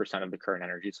 6% of the current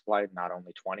energy supply, not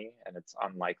only 20, and it's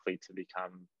unlikely to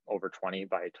become over 20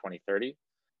 by 2030.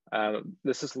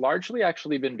 This has largely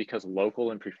actually been because local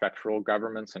and prefectural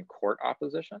governments and court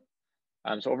opposition.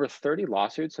 So over 30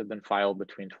 lawsuits have been filed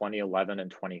between 2011 and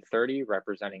 2030,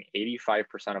 representing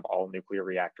 85% of all nuclear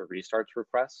reactor restarts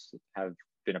requests have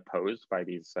been opposed by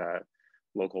these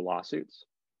local lawsuits.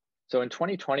 So in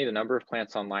 2020, the number of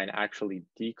plants online actually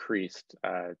decreased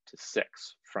to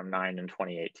 6 from 9 in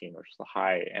 2018, which is the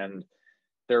high. And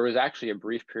there was actually a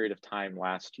brief period of time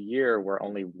last year where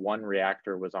only 1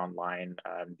 reactor was online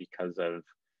because of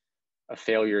a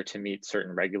failure to meet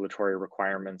certain regulatory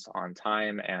requirements on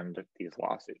time and these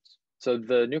lawsuits. So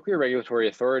the Nuclear Regulatory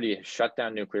Authority has shut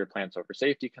down nuclear plants over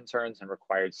safety concerns and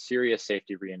required serious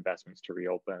safety reinvestments to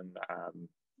reopen,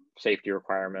 safety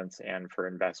requirements, and for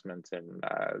investments in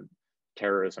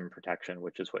terrorism protection,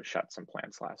 which is what shut some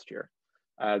plants last year.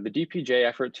 The DPJ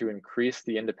effort to increase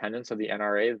the independence of the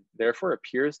NRA therefore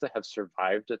appears to have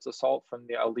survived its assault from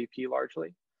the LDP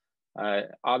largely.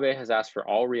 Abe has asked for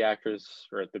all reactors,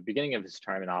 or at the beginning of his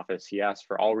term in office, he asked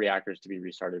for all reactors to be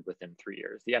restarted within 3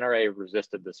 years. The NRA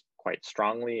resisted this quite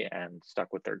strongly and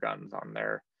stuck with their guns on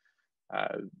their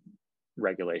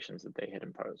regulations that they had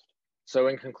imposed. So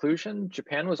in conclusion,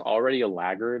 Japan was already a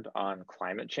laggard on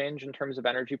climate change in terms of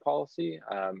energy policy,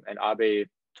 and Abe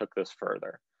took this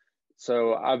further.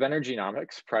 So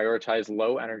Abenomics prioritized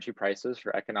low energy prices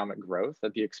for economic growth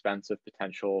at the expense of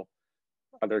potential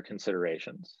other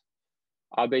considerations.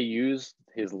 Abe used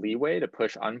his leeway to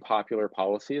push unpopular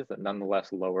policies that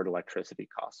nonetheless lowered electricity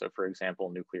costs. So for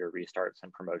example, nuclear restarts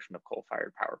and promotion of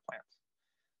coal-fired power plants.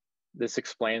 This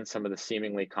explains some of the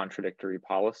seemingly contradictory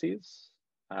policies.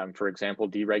 For example,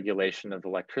 deregulation of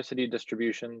electricity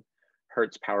distribution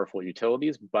hurts powerful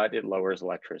utilities, but it lowers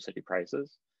electricity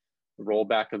prices. The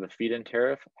rollback of the feed-in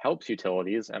tariff helps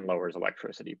utilities and lowers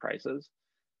electricity prices.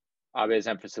 Abe's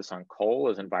emphasis on coal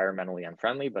is environmentally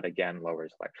unfriendly, but again,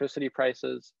 lowers electricity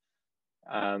prices.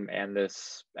 And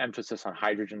this emphasis on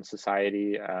hydrogen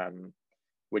society,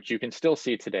 which you can still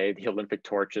see today. The Olympic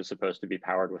torch is supposed to be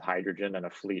powered with hydrogen, and a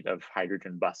fleet of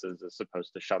hydrogen buses is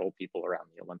supposed to shuttle people around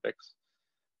the Olympics.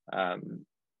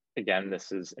 Again,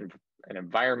 this is an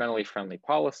environmentally friendly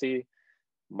policy,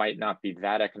 might not be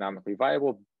that economically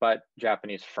viable, but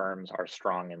Japanese firms are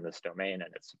strong in this domain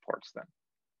and it supports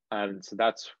them. So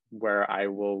that's where I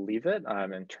will leave it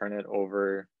and turn it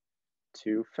over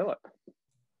to Philip.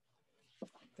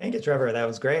 Thank you, Trevor. That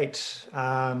was great.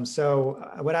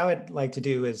 So what I would like to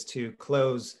do is to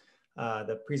close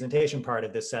the presentation part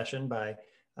of this session by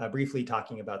briefly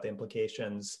talking about the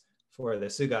implications for the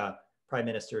Suga Prime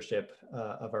Ministership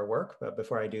of our work. But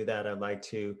before I do that, I'd like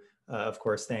to, of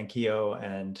course, thank Kiyo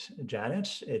and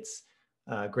Janet. It's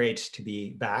great to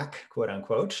be back, quote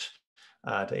unquote,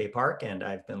 to APARC. And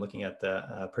I've been looking at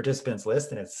the participants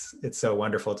list, and it's so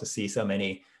wonderful to see so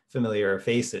many familiar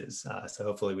faces. So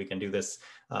hopefully we can do this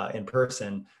in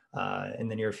person in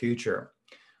the near future.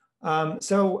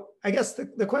 So I guess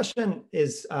the question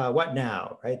is, what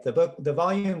now, right? The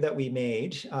volume that we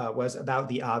made was about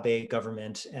the Abe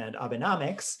government and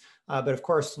Abenomics, but of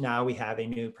course now we have a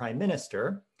new prime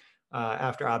minister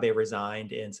after Abe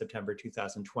resigned in September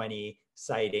 2020,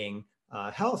 citing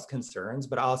health concerns,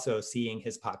 but also seeing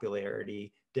his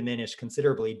popularity diminish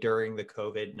considerably during the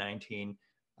COVID-19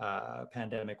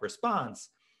 pandemic response.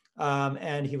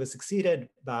 And he was succeeded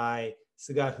by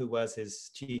Suga, who was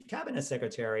his chief cabinet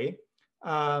secretary.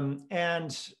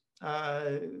 And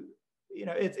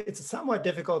it's somewhat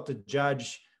difficult to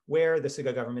judge where the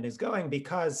Suga government is going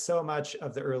because so much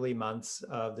of the early months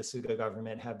of the Suga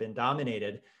government have been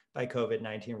dominated by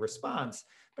COVID-19 response.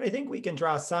 But I think we can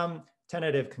draw some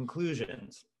tentative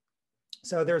conclusions.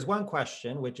 So there's one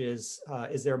question, which is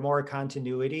there more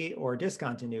continuity or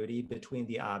discontinuity between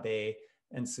the Abe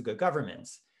and Suga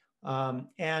governments?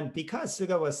 And because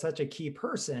Suga was such a key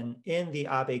person in the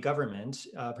Abe government,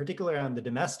 particularly on the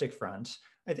domestic front,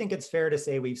 I think it's fair to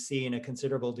say we've seen a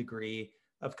considerable degree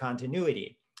of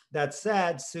continuity. That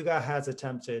said, Suga has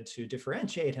attempted to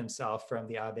differentiate himself from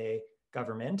the Abe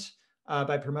government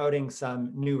by promoting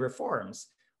some new reforms.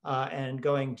 And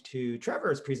going to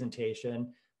Trevor's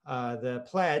presentation, the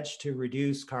pledge to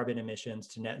reduce carbon emissions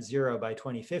to net zero by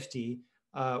 2050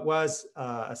 was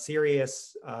a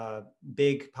serious,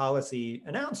 big policy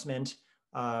announcement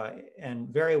and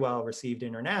very well received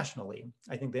internationally.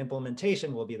 I think the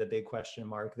implementation will be the big question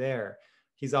mark there.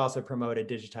 He's also promoted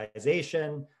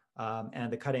digitization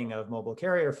and the cutting of mobile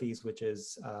carrier fees, which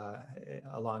is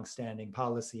a longstanding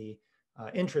policy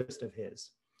interest of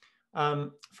his.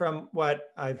 From what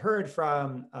I've heard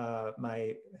from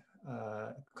my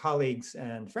colleagues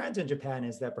and friends in Japan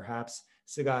is that perhaps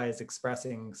Suga is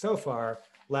expressing so far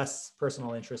less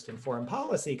personal interest in foreign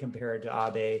policy compared to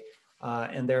Abe,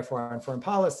 and therefore on foreign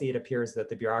policy, it appears that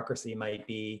the bureaucracy might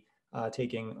be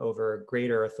taking over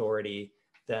greater authority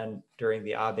than during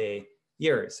the Abe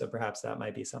years. So perhaps that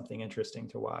might be something interesting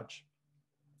to watch.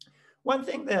 One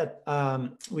thing that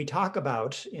we talk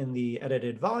about in the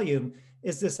edited volume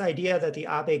is this idea that the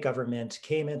Abe government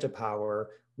came into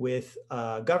power with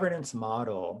a governance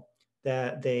model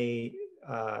that they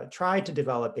tried to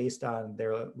develop based on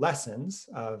their lessons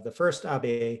of the first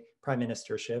Abe prime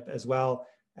ministership, as well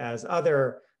as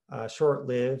other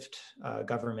short-lived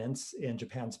governments in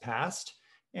Japan's past.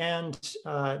 And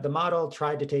the model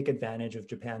tried to take advantage of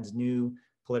Japan's new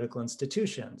political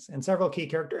institutions. And several key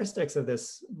characteristics of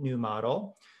this new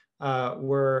model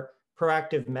were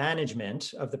proactive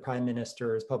management of the prime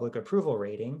minister's public approval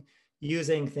rating,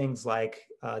 using things like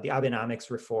the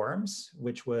Abenomics reforms,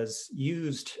 which was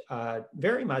used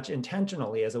very much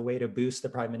intentionally as a way to boost the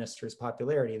prime minister's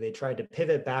popularity. They tried to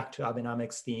pivot back to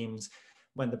Abenomics themes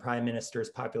when the prime minister's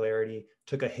popularity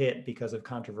took a hit because of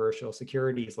controversial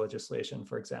securities legislation,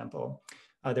 for example.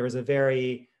 There was a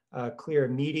very clear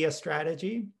media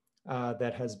strategy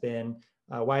that has been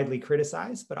widely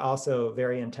criticized, but also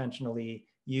very intentionally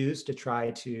used to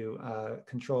try to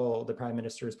control the prime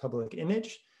minister's public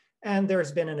image. And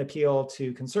there's been an appeal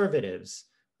to conservatives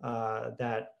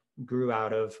that grew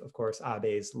out of course,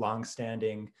 Abe's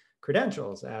longstanding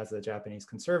credentials as a Japanese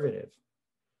conservative.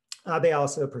 Abe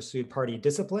also pursued party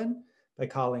discipline by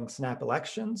calling snap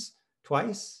elections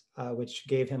twice, which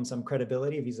gave him some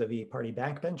credibility vis-a-vis party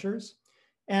backbenchers.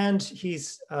 And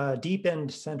he's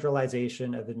deepened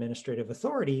centralization of administrative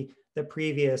authority that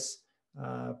previous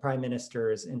prime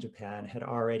ministers in Japan had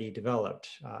already developed.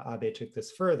 Abe took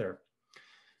this further.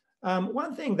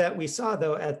 One thing that we saw,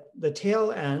 though, at the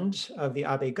tail end of the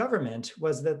Abe government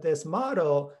was that this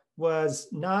model was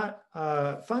not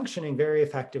functioning very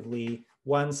effectively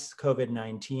once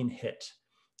COVID-19 hit.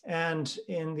 And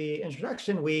in the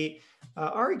introduction, we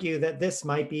argue that this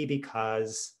might be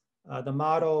because the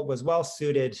model was well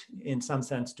suited in some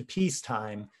sense to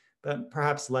peacetime, but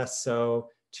perhaps less so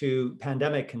to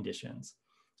pandemic conditions.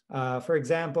 For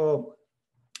example,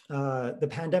 the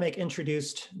pandemic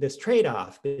introduced this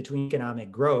trade-off between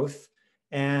economic growth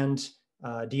and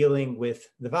dealing with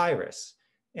the virus.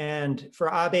 And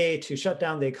for Abe to shut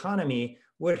down the economy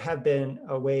would have been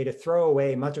a way to throw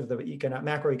away much of the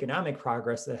macroeconomic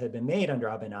progress that had been made under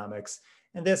Abenomics.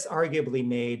 And this arguably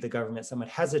made the government somewhat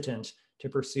hesitant to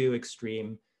pursue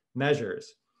extreme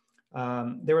measures.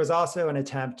 There was also an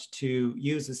attempt to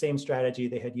use the same strategy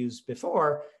they had used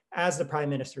before. As the prime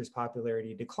minister's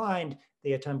popularity declined,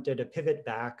 they attempted to pivot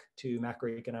back to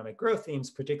macroeconomic growth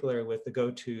themes, particularly with the Go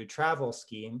To Travel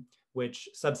scheme, which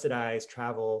subsidized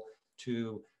travel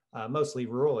to mostly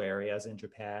rural areas in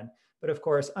Japan. But of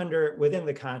course, within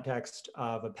the context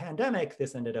of a pandemic,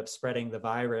 this ended up spreading the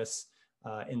virus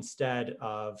instead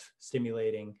of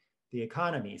stimulating the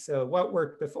economy. So what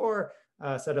worked before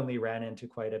suddenly ran into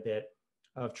quite a bit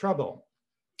of trouble.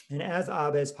 And as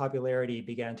Abe's popularity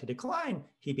began to decline,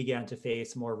 he began to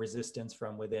face more resistance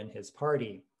from within his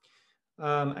party.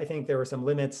 I think there were some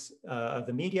limits of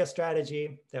the media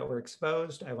strategy that were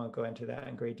exposed. I won't go into that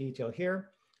in great detail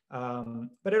here.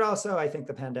 But it also, I think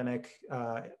the pandemic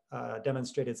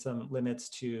demonstrated some limits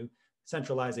to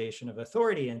centralization of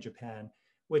authority in Japan,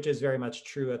 which is very much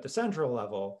true at the central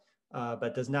level.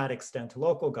 but does not extend to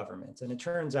local governments. And it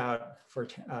turns out for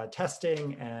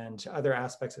testing and other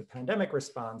aspects of pandemic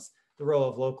response, the role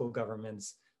of local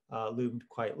governments loomed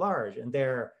quite large. And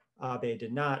there, Abe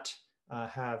did not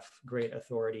have great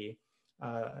authority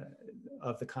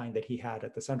of the kind that he had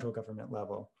at the central government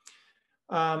level.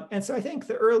 And so I think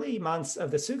the early months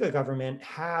of the Suga government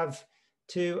have,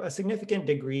 to a significant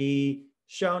degree,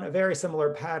 shown a very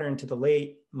similar pattern to the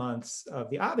late months of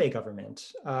the Abe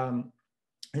government.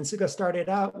 And Suga started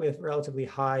out with relatively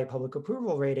high public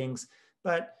approval ratings,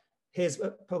 but his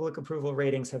public approval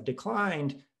ratings have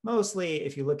declined, mostly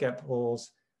if you look at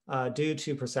polls, due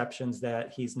to perceptions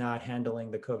that he's not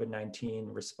handling the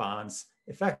COVID-19 response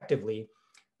effectively.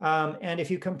 And if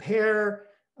you compare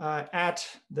at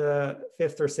the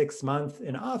 5th or 6th month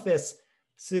in office,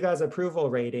 Suga's approval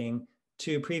rating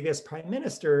to previous prime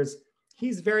ministers,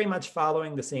 he's very much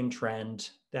following the same trend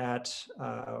that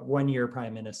one-year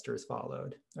prime ministers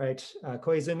followed, right?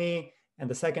 Koizumi and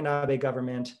the second Abe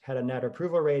government had a net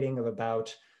approval rating of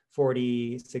about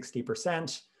 40,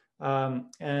 60%.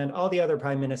 And all the other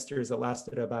prime ministers that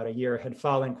lasted about a year had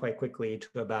fallen quite quickly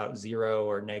to about 0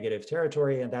 or negative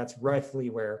territory. And that's roughly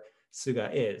where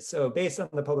Suga is. So based on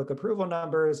the public approval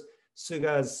numbers,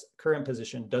 Suga's current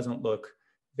position doesn't look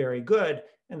very good.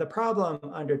 And the problem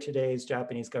under today's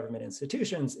Japanese government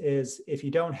institutions is if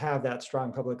you don't have that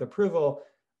strong public approval,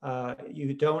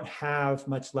 you don't have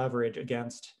much leverage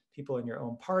against people in your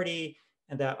own party,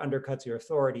 and that undercuts your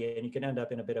authority, and you can end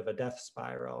up in a bit of a death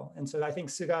spiral. And so I think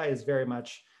Suga is very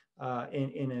much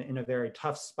in a very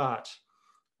tough spot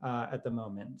at the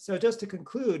moment. So just to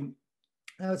conclude,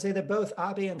 I would say that both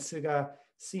Abe and Suga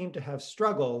seem to have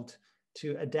struggled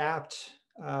to adapt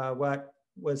what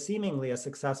was seemingly a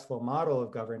successful model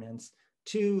of governance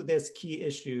to this key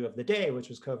issue of the day, which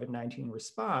was COVID-19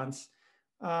 response.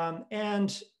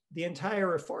 And the entire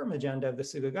reform agenda of the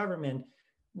Suga government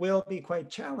will be quite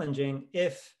challenging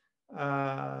if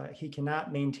he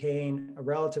cannot maintain a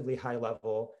relatively high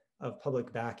level of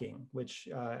public backing, which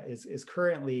is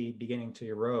currently beginning to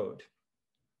erode.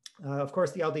 Of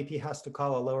course, the LDP has to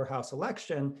call a lower house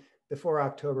election before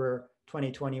October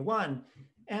 2021.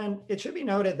 And it should be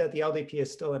noted that the LDP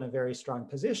is still in a very strong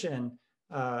position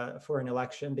for an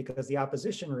election because the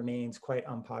opposition remains quite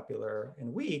unpopular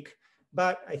and weak.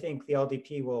 But I think the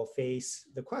LDP will face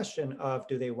the question of,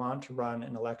 do they want to run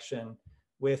an election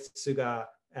with Suga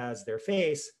as their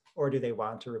face, or do they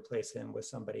want to replace him with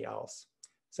somebody else?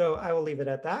 So I will leave it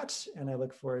at that, and I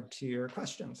look forward to your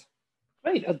questions.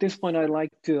 Great. At this point, I'd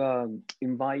like to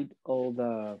invite all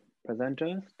the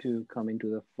presenters to come into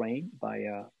the frame by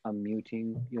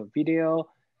unmuting your video.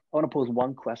 I want to pose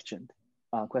one question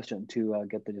to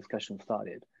get the discussion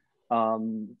started.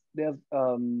 So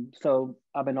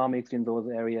Abenomics in those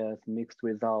areas, mixed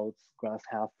results, glass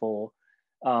half full.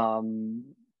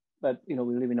 But we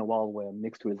live in a world where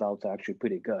mixed results are actually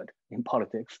pretty good in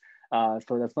politics.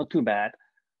 So that's not too bad.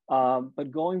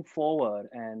 But going forward,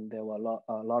 and there were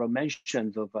a lot of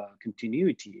mentions of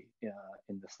continuity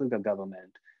in the Suga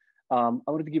government. I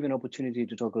wanted to give you an opportunity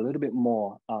to talk a little bit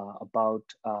more about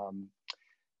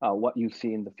what you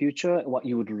see in the future, what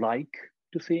you would like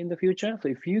to see in the future. So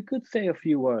if you could say a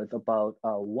few words about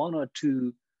one or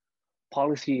two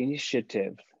policy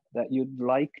initiatives that you'd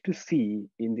like to see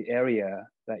in the area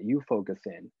that you focus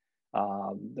in,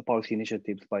 the policy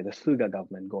initiatives by the Suga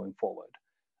government going forward.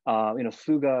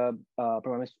 Suga,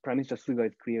 Prime Minister Suga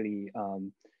is clearly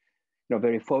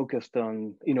very focused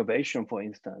on innovation, for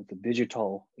instance. The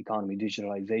digital economy,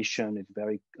 digitalization is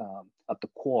very at the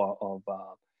core of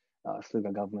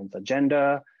Suga government's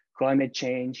agenda. Climate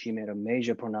change, he made a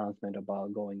major pronouncement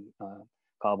about going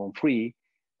carbon free.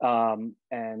 And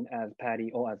as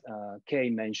Patty or as Kay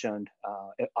mentioned,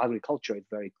 agriculture is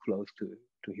very close to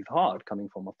his heart, coming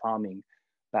from a farming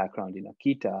background in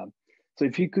Akita. So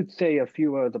if you could say a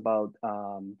few words about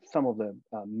some of the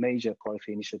major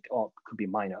policy initiatives, or could be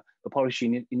minor, the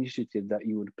policy initiatives that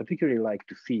you would particularly like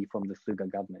to see from the Suga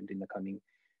government in the coming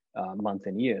months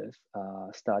and years,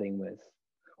 starting with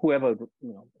whoever,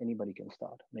 anybody can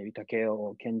start, maybe Takeo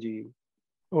or Kenji.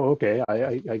 Oh, okay,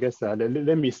 I guess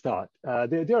let me start.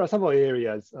 There are several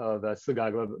areas of the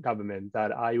Suga government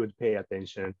that I would pay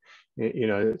attention.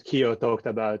 Kiyo talked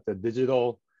about the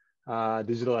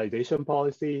digitalization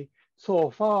policy.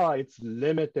 So far, it's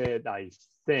limited, I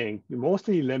think,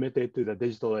 mostly limited to the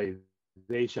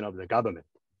digitalization of the government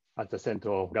at the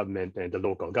central government and the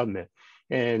local government.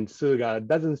 And Suga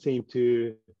doesn't seem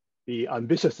to be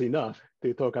ambitious enough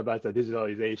to talk about the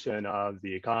digitalization of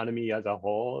the economy as a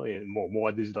whole and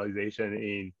more digitalization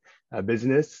in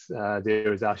business.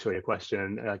 There is actually a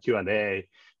question, Q&A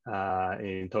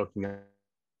in talking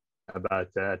about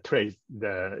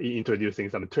introducing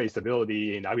some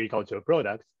traceability in agricultural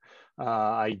products.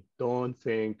 I don't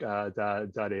think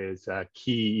that is a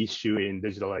key issue in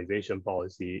digitalization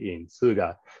policy in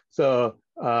Suga. So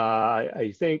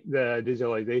I think the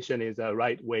digitalization is a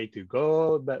right way to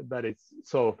go, but it's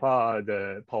so far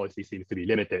the policy seems to be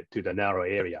limited to the narrow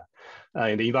area.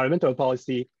 In the environmental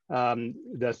policy,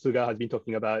 the Suga has been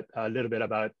talking about a little bit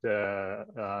about the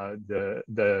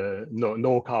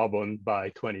no carbon by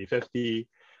 2050.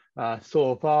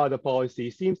 So far, the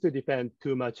policy seems to depend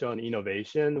too much on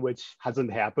innovation, which hasn't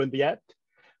happened yet.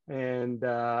 And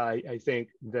I think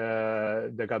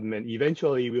the government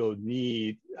eventually will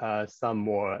need some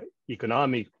more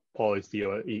economic policy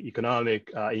or economic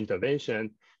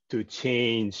intervention to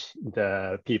change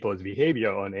the people's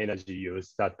behavior on energy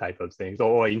use, that type of things,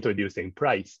 or introducing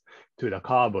price to the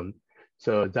carbon.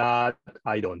 So that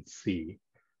I don't see.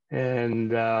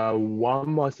 And one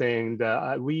more thing,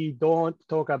 that we don't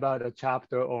talk about a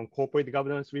chapter on corporate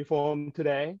governance reform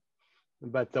today,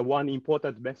 but the one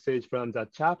important message from that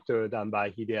chapter done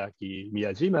by Hideaki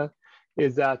Miyajima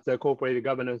is that the corporate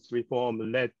governance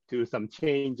reform led to some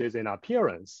changes in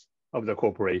appearance of the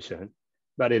corporation,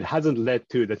 but it hasn't led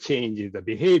to the change in the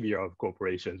behavior of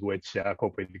corporations, which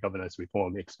corporate governance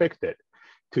reform expected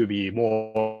to be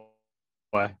more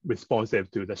responsive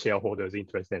to the shareholders'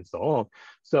 interest and so on.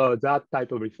 So that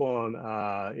type of reform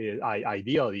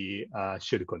ideally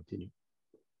should continue.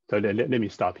 So let me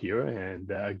stop here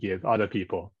and give other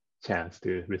people a chance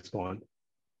to respond.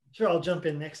 Sure, I'll jump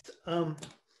in next.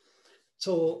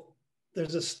 So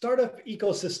there's a startup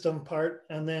ecosystem part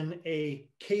and then a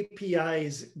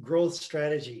KPIs growth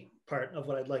strategy part of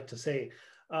what I'd like to say.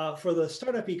 For the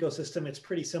startup ecosystem, it's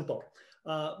pretty simple.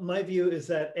 My view is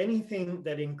that anything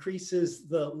that increases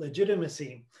the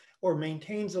legitimacy or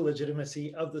maintains the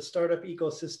legitimacy of the startup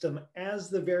ecosystem as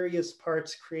the various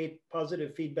parts create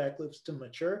positive feedback loops to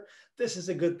mature, this is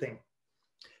a good thing.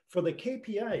 For the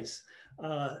KPIs,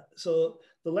 so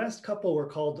the last couple were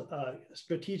called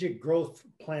strategic growth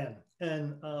plan.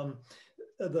 And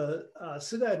the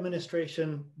Suga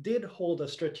administration did hold a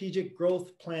strategic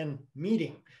growth plan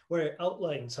meeting where it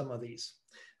outlined some of these.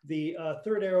 The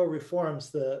third arrow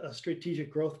reforms, the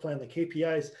strategic growth plan, the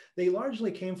KPIs, they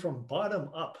largely came from bottom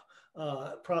up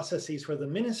processes where the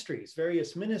ministries,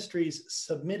 various ministries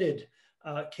submitted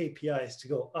KPIs to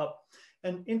go up.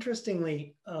 And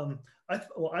interestingly,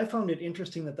 I found it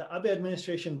interesting that the Abe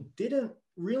administration didn't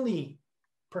really,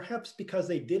 perhaps because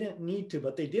they didn't need to,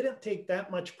 but they didn't take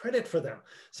that much credit for them,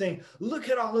 saying, look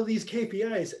at all of these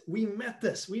KPIs, we met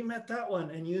this, we met that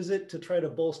one, and use it to try to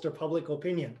bolster public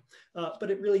opinion.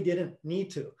 But it really didn't need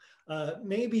to.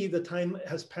 Maybe the time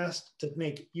has passed to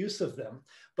make use of them,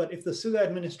 but if the Suga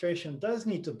administration does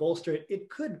need to bolster it, it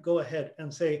could go ahead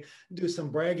and say, do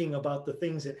some bragging about the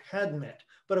things it had met.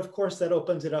 But of course, that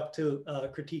opens it up to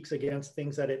critiques against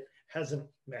things that it hasn't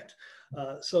met.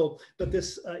 But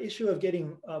this issue of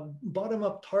getting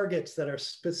bottom-up targets that are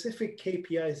specific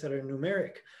KPIs that are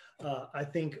numeric, I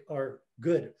think are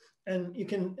good. And you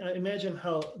can imagine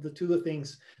how the two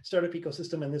things, startup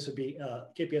ecosystem and this would be,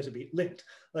 KPIs would be linked.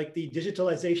 Like the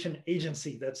digitalization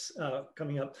agency that's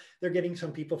coming up, they're getting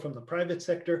some people from the private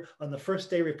sector. On the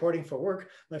first day reporting for work,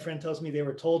 my friend tells me they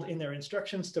were told in their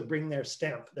instructions to bring their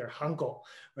stamp, their hanko,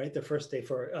 right? The first day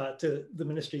for to the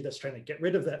ministry that's trying to get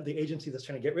rid of that, the agency that's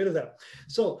trying to get rid of that.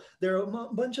 So there are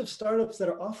a bunch of startups that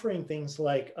are offering things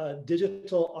like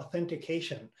digital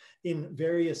authentication in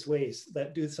various ways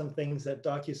that do some things that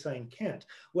DocuSign can't.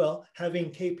 Well,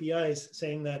 having KPIs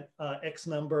saying that X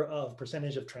number of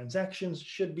percentage of transactions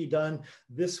should be done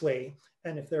this way.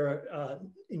 And if there are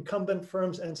incumbent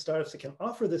firms and startups that can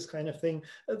offer this kind of thing,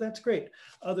 that's great.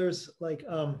 Others like,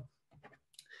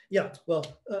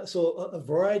 so a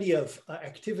variety of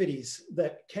activities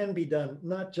that can be done,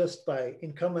 not just by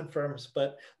incumbent firms,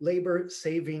 but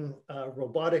labor-saving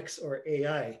robotics or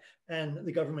AI. And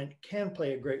the government can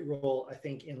play a great role, I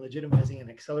think, in legitimizing and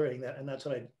accelerating that. And that's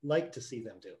what I'd like to see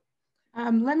them do.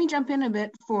 Let me jump in a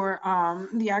bit for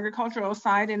the agricultural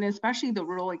side and especially the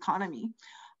rural economy.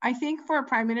 I think for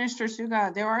Prime Minister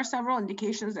Suga, there are several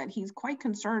indications that he's quite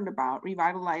concerned about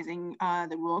revitalizing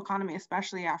the rural economy,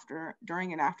 especially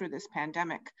during and after this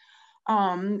pandemic.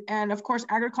 And of course,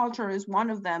 agriculture is one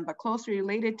of them, but closely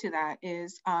related to that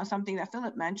is something that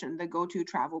Philip mentioned, the Go To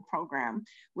Travel program,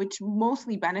 which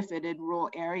mostly benefited rural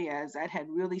areas that had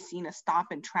really seen a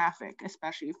stop in traffic,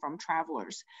 especially from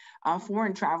travelers,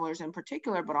 foreign travelers in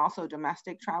particular, but also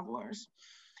domestic travelers.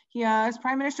 As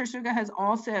Prime Minister Suga has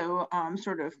also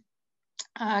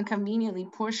conveniently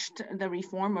pushed the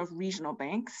reform of regional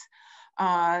banks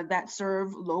that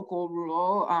serve local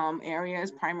rural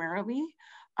areas primarily.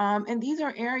 And these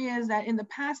are areas that in the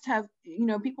past have,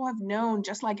 people have known,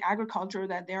 just like agriculture,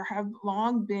 that there have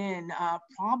long been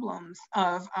problems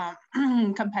of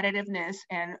competitiveness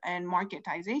and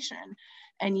marketization.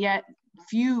 And yet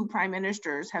few prime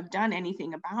ministers have done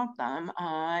anything about them.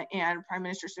 And Prime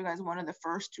Minister Suga is one of the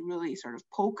first to really sort of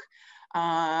poke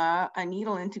a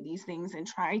needle into these things and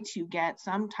try to get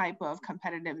some type of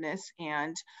competitiveness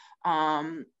and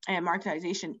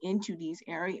marketization into these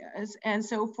areas. And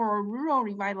so for rural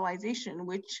revitalization,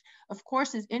 which of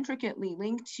course is intricately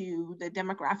linked to the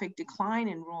demographic decline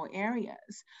in rural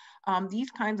areas,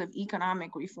 these kinds of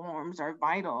economic reforms are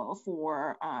vital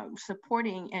for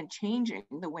supporting and changing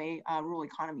the way rural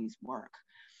economies work.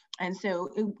 And so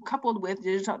coupled with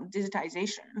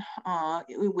digitization,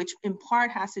 which in part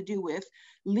has to do with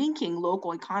linking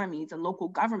local economies and local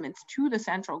governments to the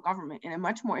central government in a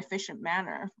much more efficient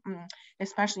manner,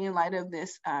 especially in light of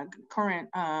this current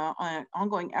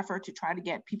ongoing effort to try to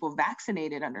get people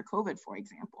vaccinated under COVID, for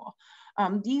example.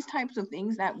 These types of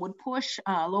things that would push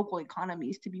local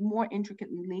economies to be more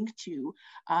intricately linked to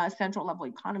central level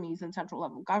economies and central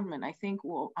level government, I think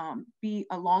will be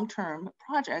a long-term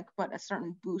project, but a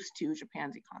certain boost to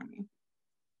Japan's economy.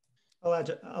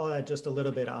 I'll add just a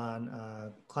little bit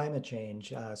on climate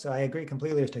change. So I agree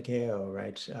completely with Takeo,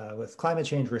 right? With climate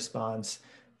change response,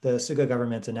 the Suga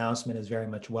government's announcement is very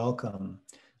much welcome.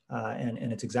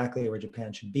 And it's exactly where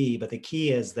Japan should be. But the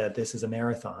key is that this is a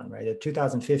marathon, right? The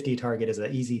 2050 target is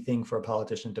an easy thing for a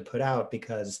politician to put out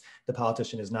because the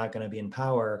politician is not going to be in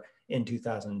power in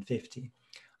 2050.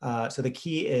 So the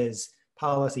key is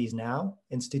policies now,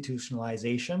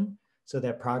 institutionalization, so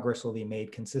that progress will be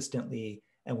made consistently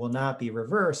and will not be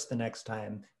reversed the next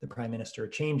time the prime minister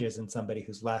changes and somebody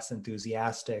who's less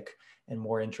enthusiastic and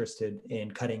more interested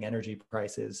in cutting energy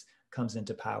prices comes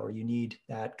into power. You need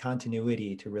that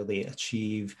continuity to really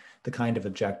achieve the kind of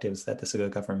objectives that the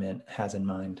Suga government has in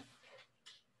mind.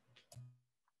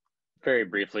 Very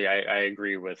briefly, I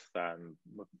agree with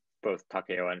both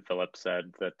Takeo and Philip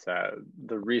said that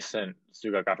the recent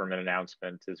Suga government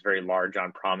announcement is very large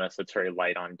on promise. It's very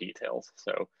light on details.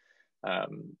 So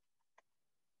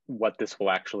what this will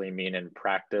actually mean in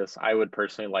practice, I would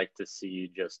personally like to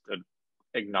see just an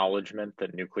acknowledgement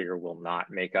that nuclear will not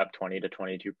make up 20 to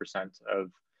 22%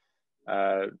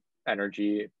 of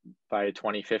energy by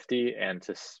 2050, and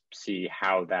to see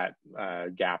how that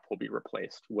gap will be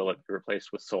replaced. Will it be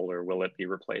replaced with solar? Will it be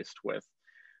replaced with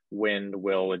wind?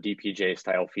 Will a DPJ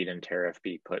style feed-in tariff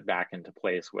be put back into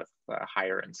place with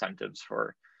higher incentives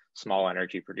for small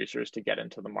energy producers to get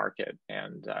into the market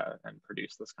and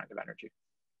produce this kind of energy?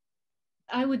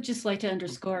 I would just like to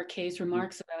underscore Kay's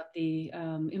remarks about the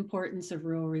importance of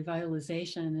rural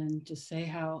revitalization and just say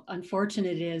how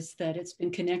unfortunate it is that it's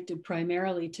been connected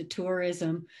primarily to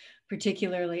tourism,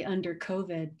 particularly under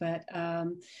COVID. But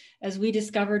as we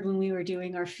discovered when we were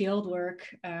doing our field work,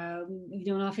 you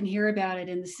don't often hear about it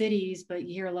in the cities, but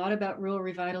you hear a lot about rural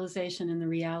revitalization, and the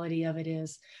reality of it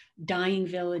is dying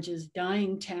villages,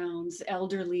 dying towns,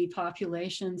 elderly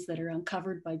populations that are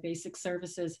uncovered by basic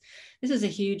services. This is a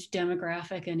huge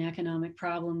demographic and economic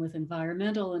problem with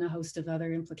environmental and a host of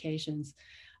other implications.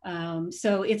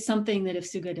 So it's something that if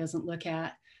Suga doesn't look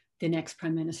at, the next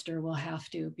prime minister will have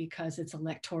to, because it's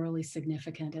electorally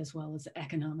significant as well as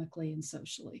economically and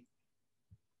socially.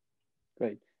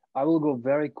 Great. I will go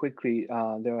very quickly.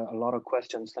 There are a lot of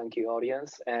questions. Thank you,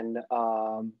 audience. And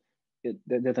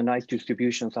there's a nice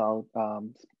distribution, so I'll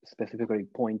specifically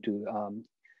point to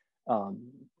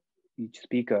each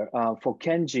speaker. For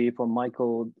Kenji, for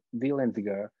Michael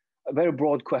Wielenziger, a very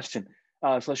broad question.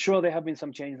 So sure, there have been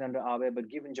some changes under Abe, but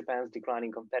given Japan's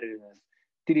declining competitiveness,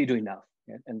 did he do enough?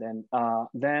 Yeah. And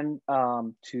then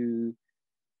to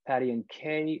Patty and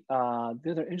Kay,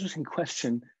 there's an interesting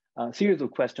question, series of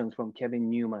questions from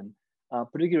Kevin Newman.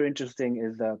 Particularly interesting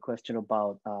is the question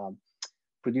about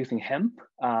producing hemp.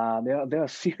 There are a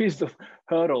series of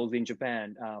hurdles in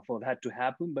Japan for that to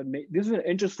happen, but this is an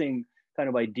interesting kind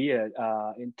of idea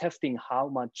in testing how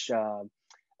much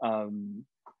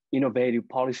innovative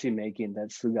policy making that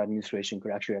Suga administration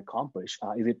could actually accomplish.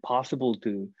 Is it possible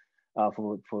to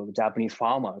for Japanese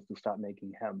farmers to start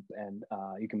making hemp? And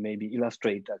you can maybe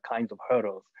illustrate the kinds of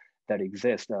hurdles that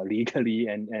exist legally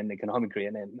and economically,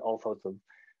 and all sorts of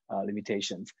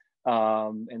limitations.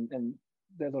 And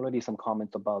there's already some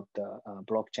comments about the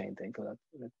blockchain thing, so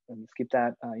let me skip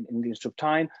that in the interest of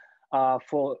time.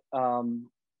 For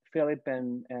Philip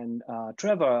and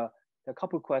Trevor, a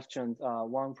couple of questions,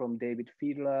 one from David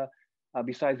Fiedler.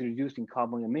 Besides reducing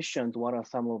carbon emissions, what are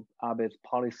some of Abe's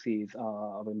policies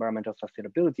of environmental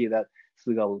sustainability that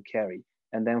Suga will carry?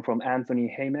 And then from Anthony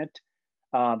Haymet,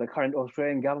 The current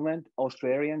Australian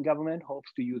government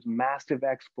hopes to use massive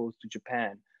exports to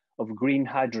Japan of green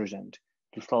hydrogen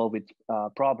to solve its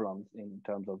problems in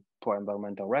terms of poor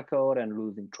environmental record and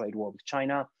losing trade war with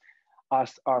China.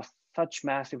 Are such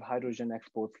massive hydrogen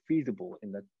exports feasible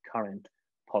in the current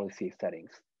policy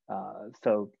settings?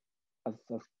 So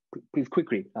please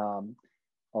quickly,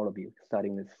 all of you,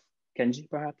 starting with Kenji,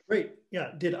 perhaps? Great.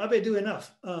 Yeah. Did Abe do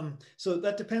enough? So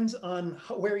that depends on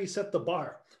where you set the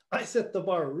bar. I set the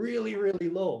bar really, really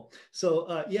low.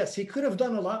 So yes, he could have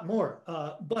done a lot more,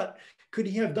 but could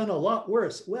he have done a lot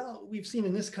worse? Well, we've seen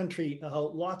in this country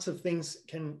how lots of things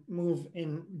can move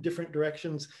in different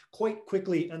directions quite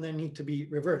quickly and then need to be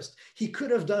reversed. He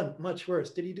could have done much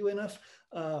worse. Did he do enough?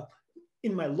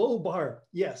 In my low bar,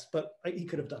 yes, but he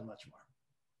could have done much more.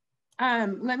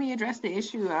 Let me address the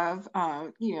issue of,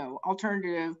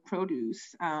 alternative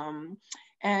produce.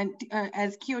 And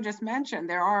as Kiyo just mentioned,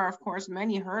 there are, of course,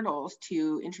 many hurdles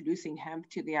to introducing hemp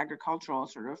to the agricultural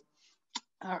sort of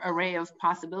array of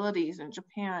possibilities in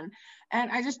Japan. And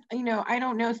I just, I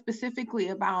don't know specifically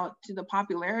about the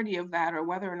popularity of that or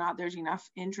whether or not there's enough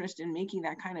interest in making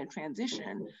that kind of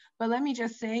transition. But let me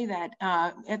just say that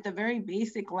at the very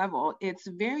basic level, it's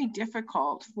very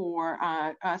difficult for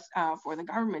for the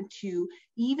government to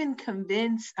even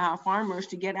convince farmers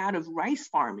to get out of rice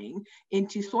farming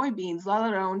into soybeans,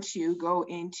 let alone to go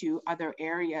into other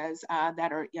areas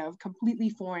that are completely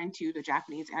foreign to the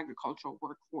Japanese agricultural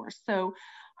workforce. So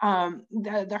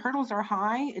the hurdles are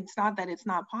high. It's not that it's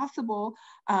not possible,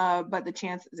 but the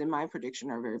chances in my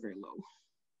prediction are very, very low.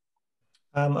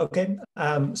 Okay,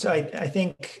 so I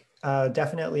think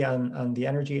definitely on the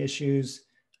energy issues,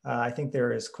 I think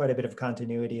there is quite a bit of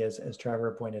continuity, as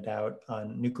Trevor pointed out,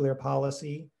 on nuclear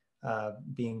policy,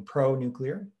 being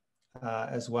pro-nuclear,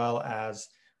 as well as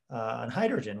on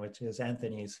hydrogen, which is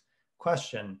Anthony's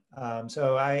question.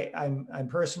 So I'm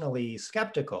personally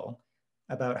skeptical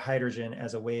about hydrogen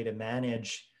as a way to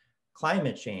manage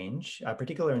climate change,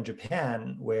 particularly in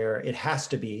Japan, where it has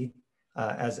to be,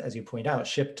 as you point out,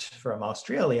 shipped from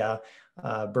Australia,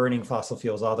 burning fossil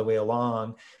fuels all the way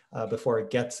along before it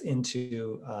gets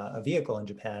into a vehicle in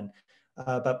Japan.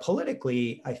 But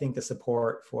politically, I think the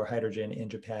support for hydrogen in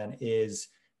Japan is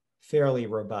fairly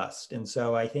robust. And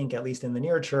so I think, at least in the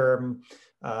near term,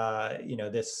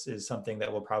 this is something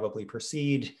that will probably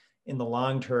proceed. In the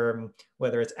long term,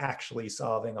 whether it's actually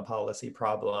solving a policy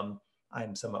problem,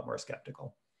 I'm somewhat more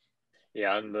skeptical.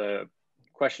 Yeah, on the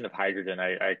question of hydrogen,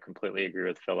 I completely agree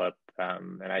with Philip.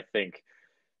 And I think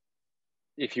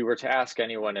if you were to ask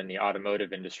anyone in the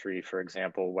automotive industry, for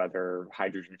example, whether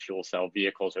hydrogen fuel cell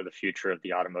vehicles are the future of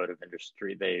the automotive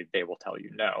industry, they will tell you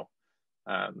no.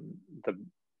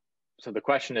 So the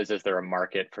question is there a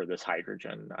market for this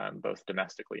hydrogen, both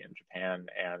domestically in Japan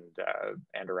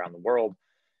and around the world?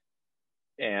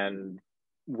 And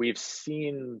we've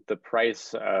seen the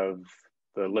price of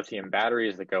the lithium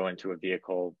batteries that go into a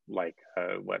vehicle like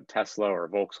what Tesla or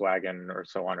Volkswagen or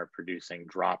so on are producing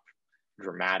drop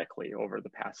dramatically over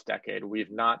the past decade. We've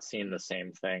not seen the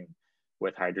same thing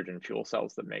with hydrogen fuel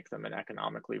cells that make them an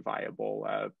economically viable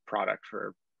product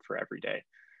for every day.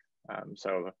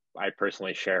 So I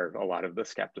personally share a lot of the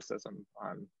skepticism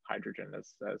on hydrogen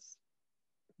as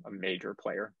a major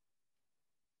player.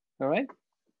 All right.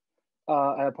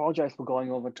 I apologize for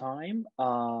going over time,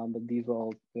 but these were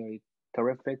all very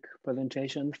terrific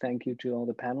presentations. Thank you to all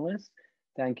the panelists.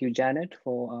 Thank you, Janet,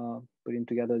 for putting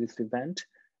together this event.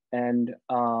 And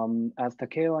as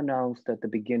Takeo announced at the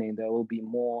beginning, there will be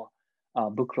more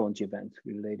book launch events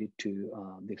related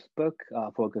to this book,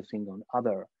 focusing on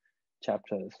other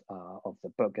chapters of the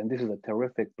book. And this is a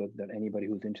terrific book that anybody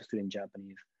who's interested in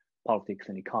Japanese politics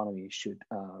and economy should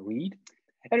read.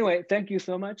 Anyway, thank you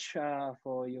so much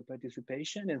for your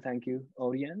participation, and thank you,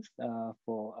 audience,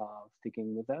 for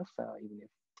sticking with us,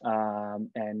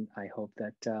 and I hope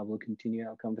that we'll continue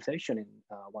our conversation in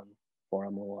one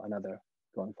forum or another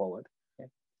going forward.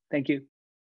 Okay. Thank you.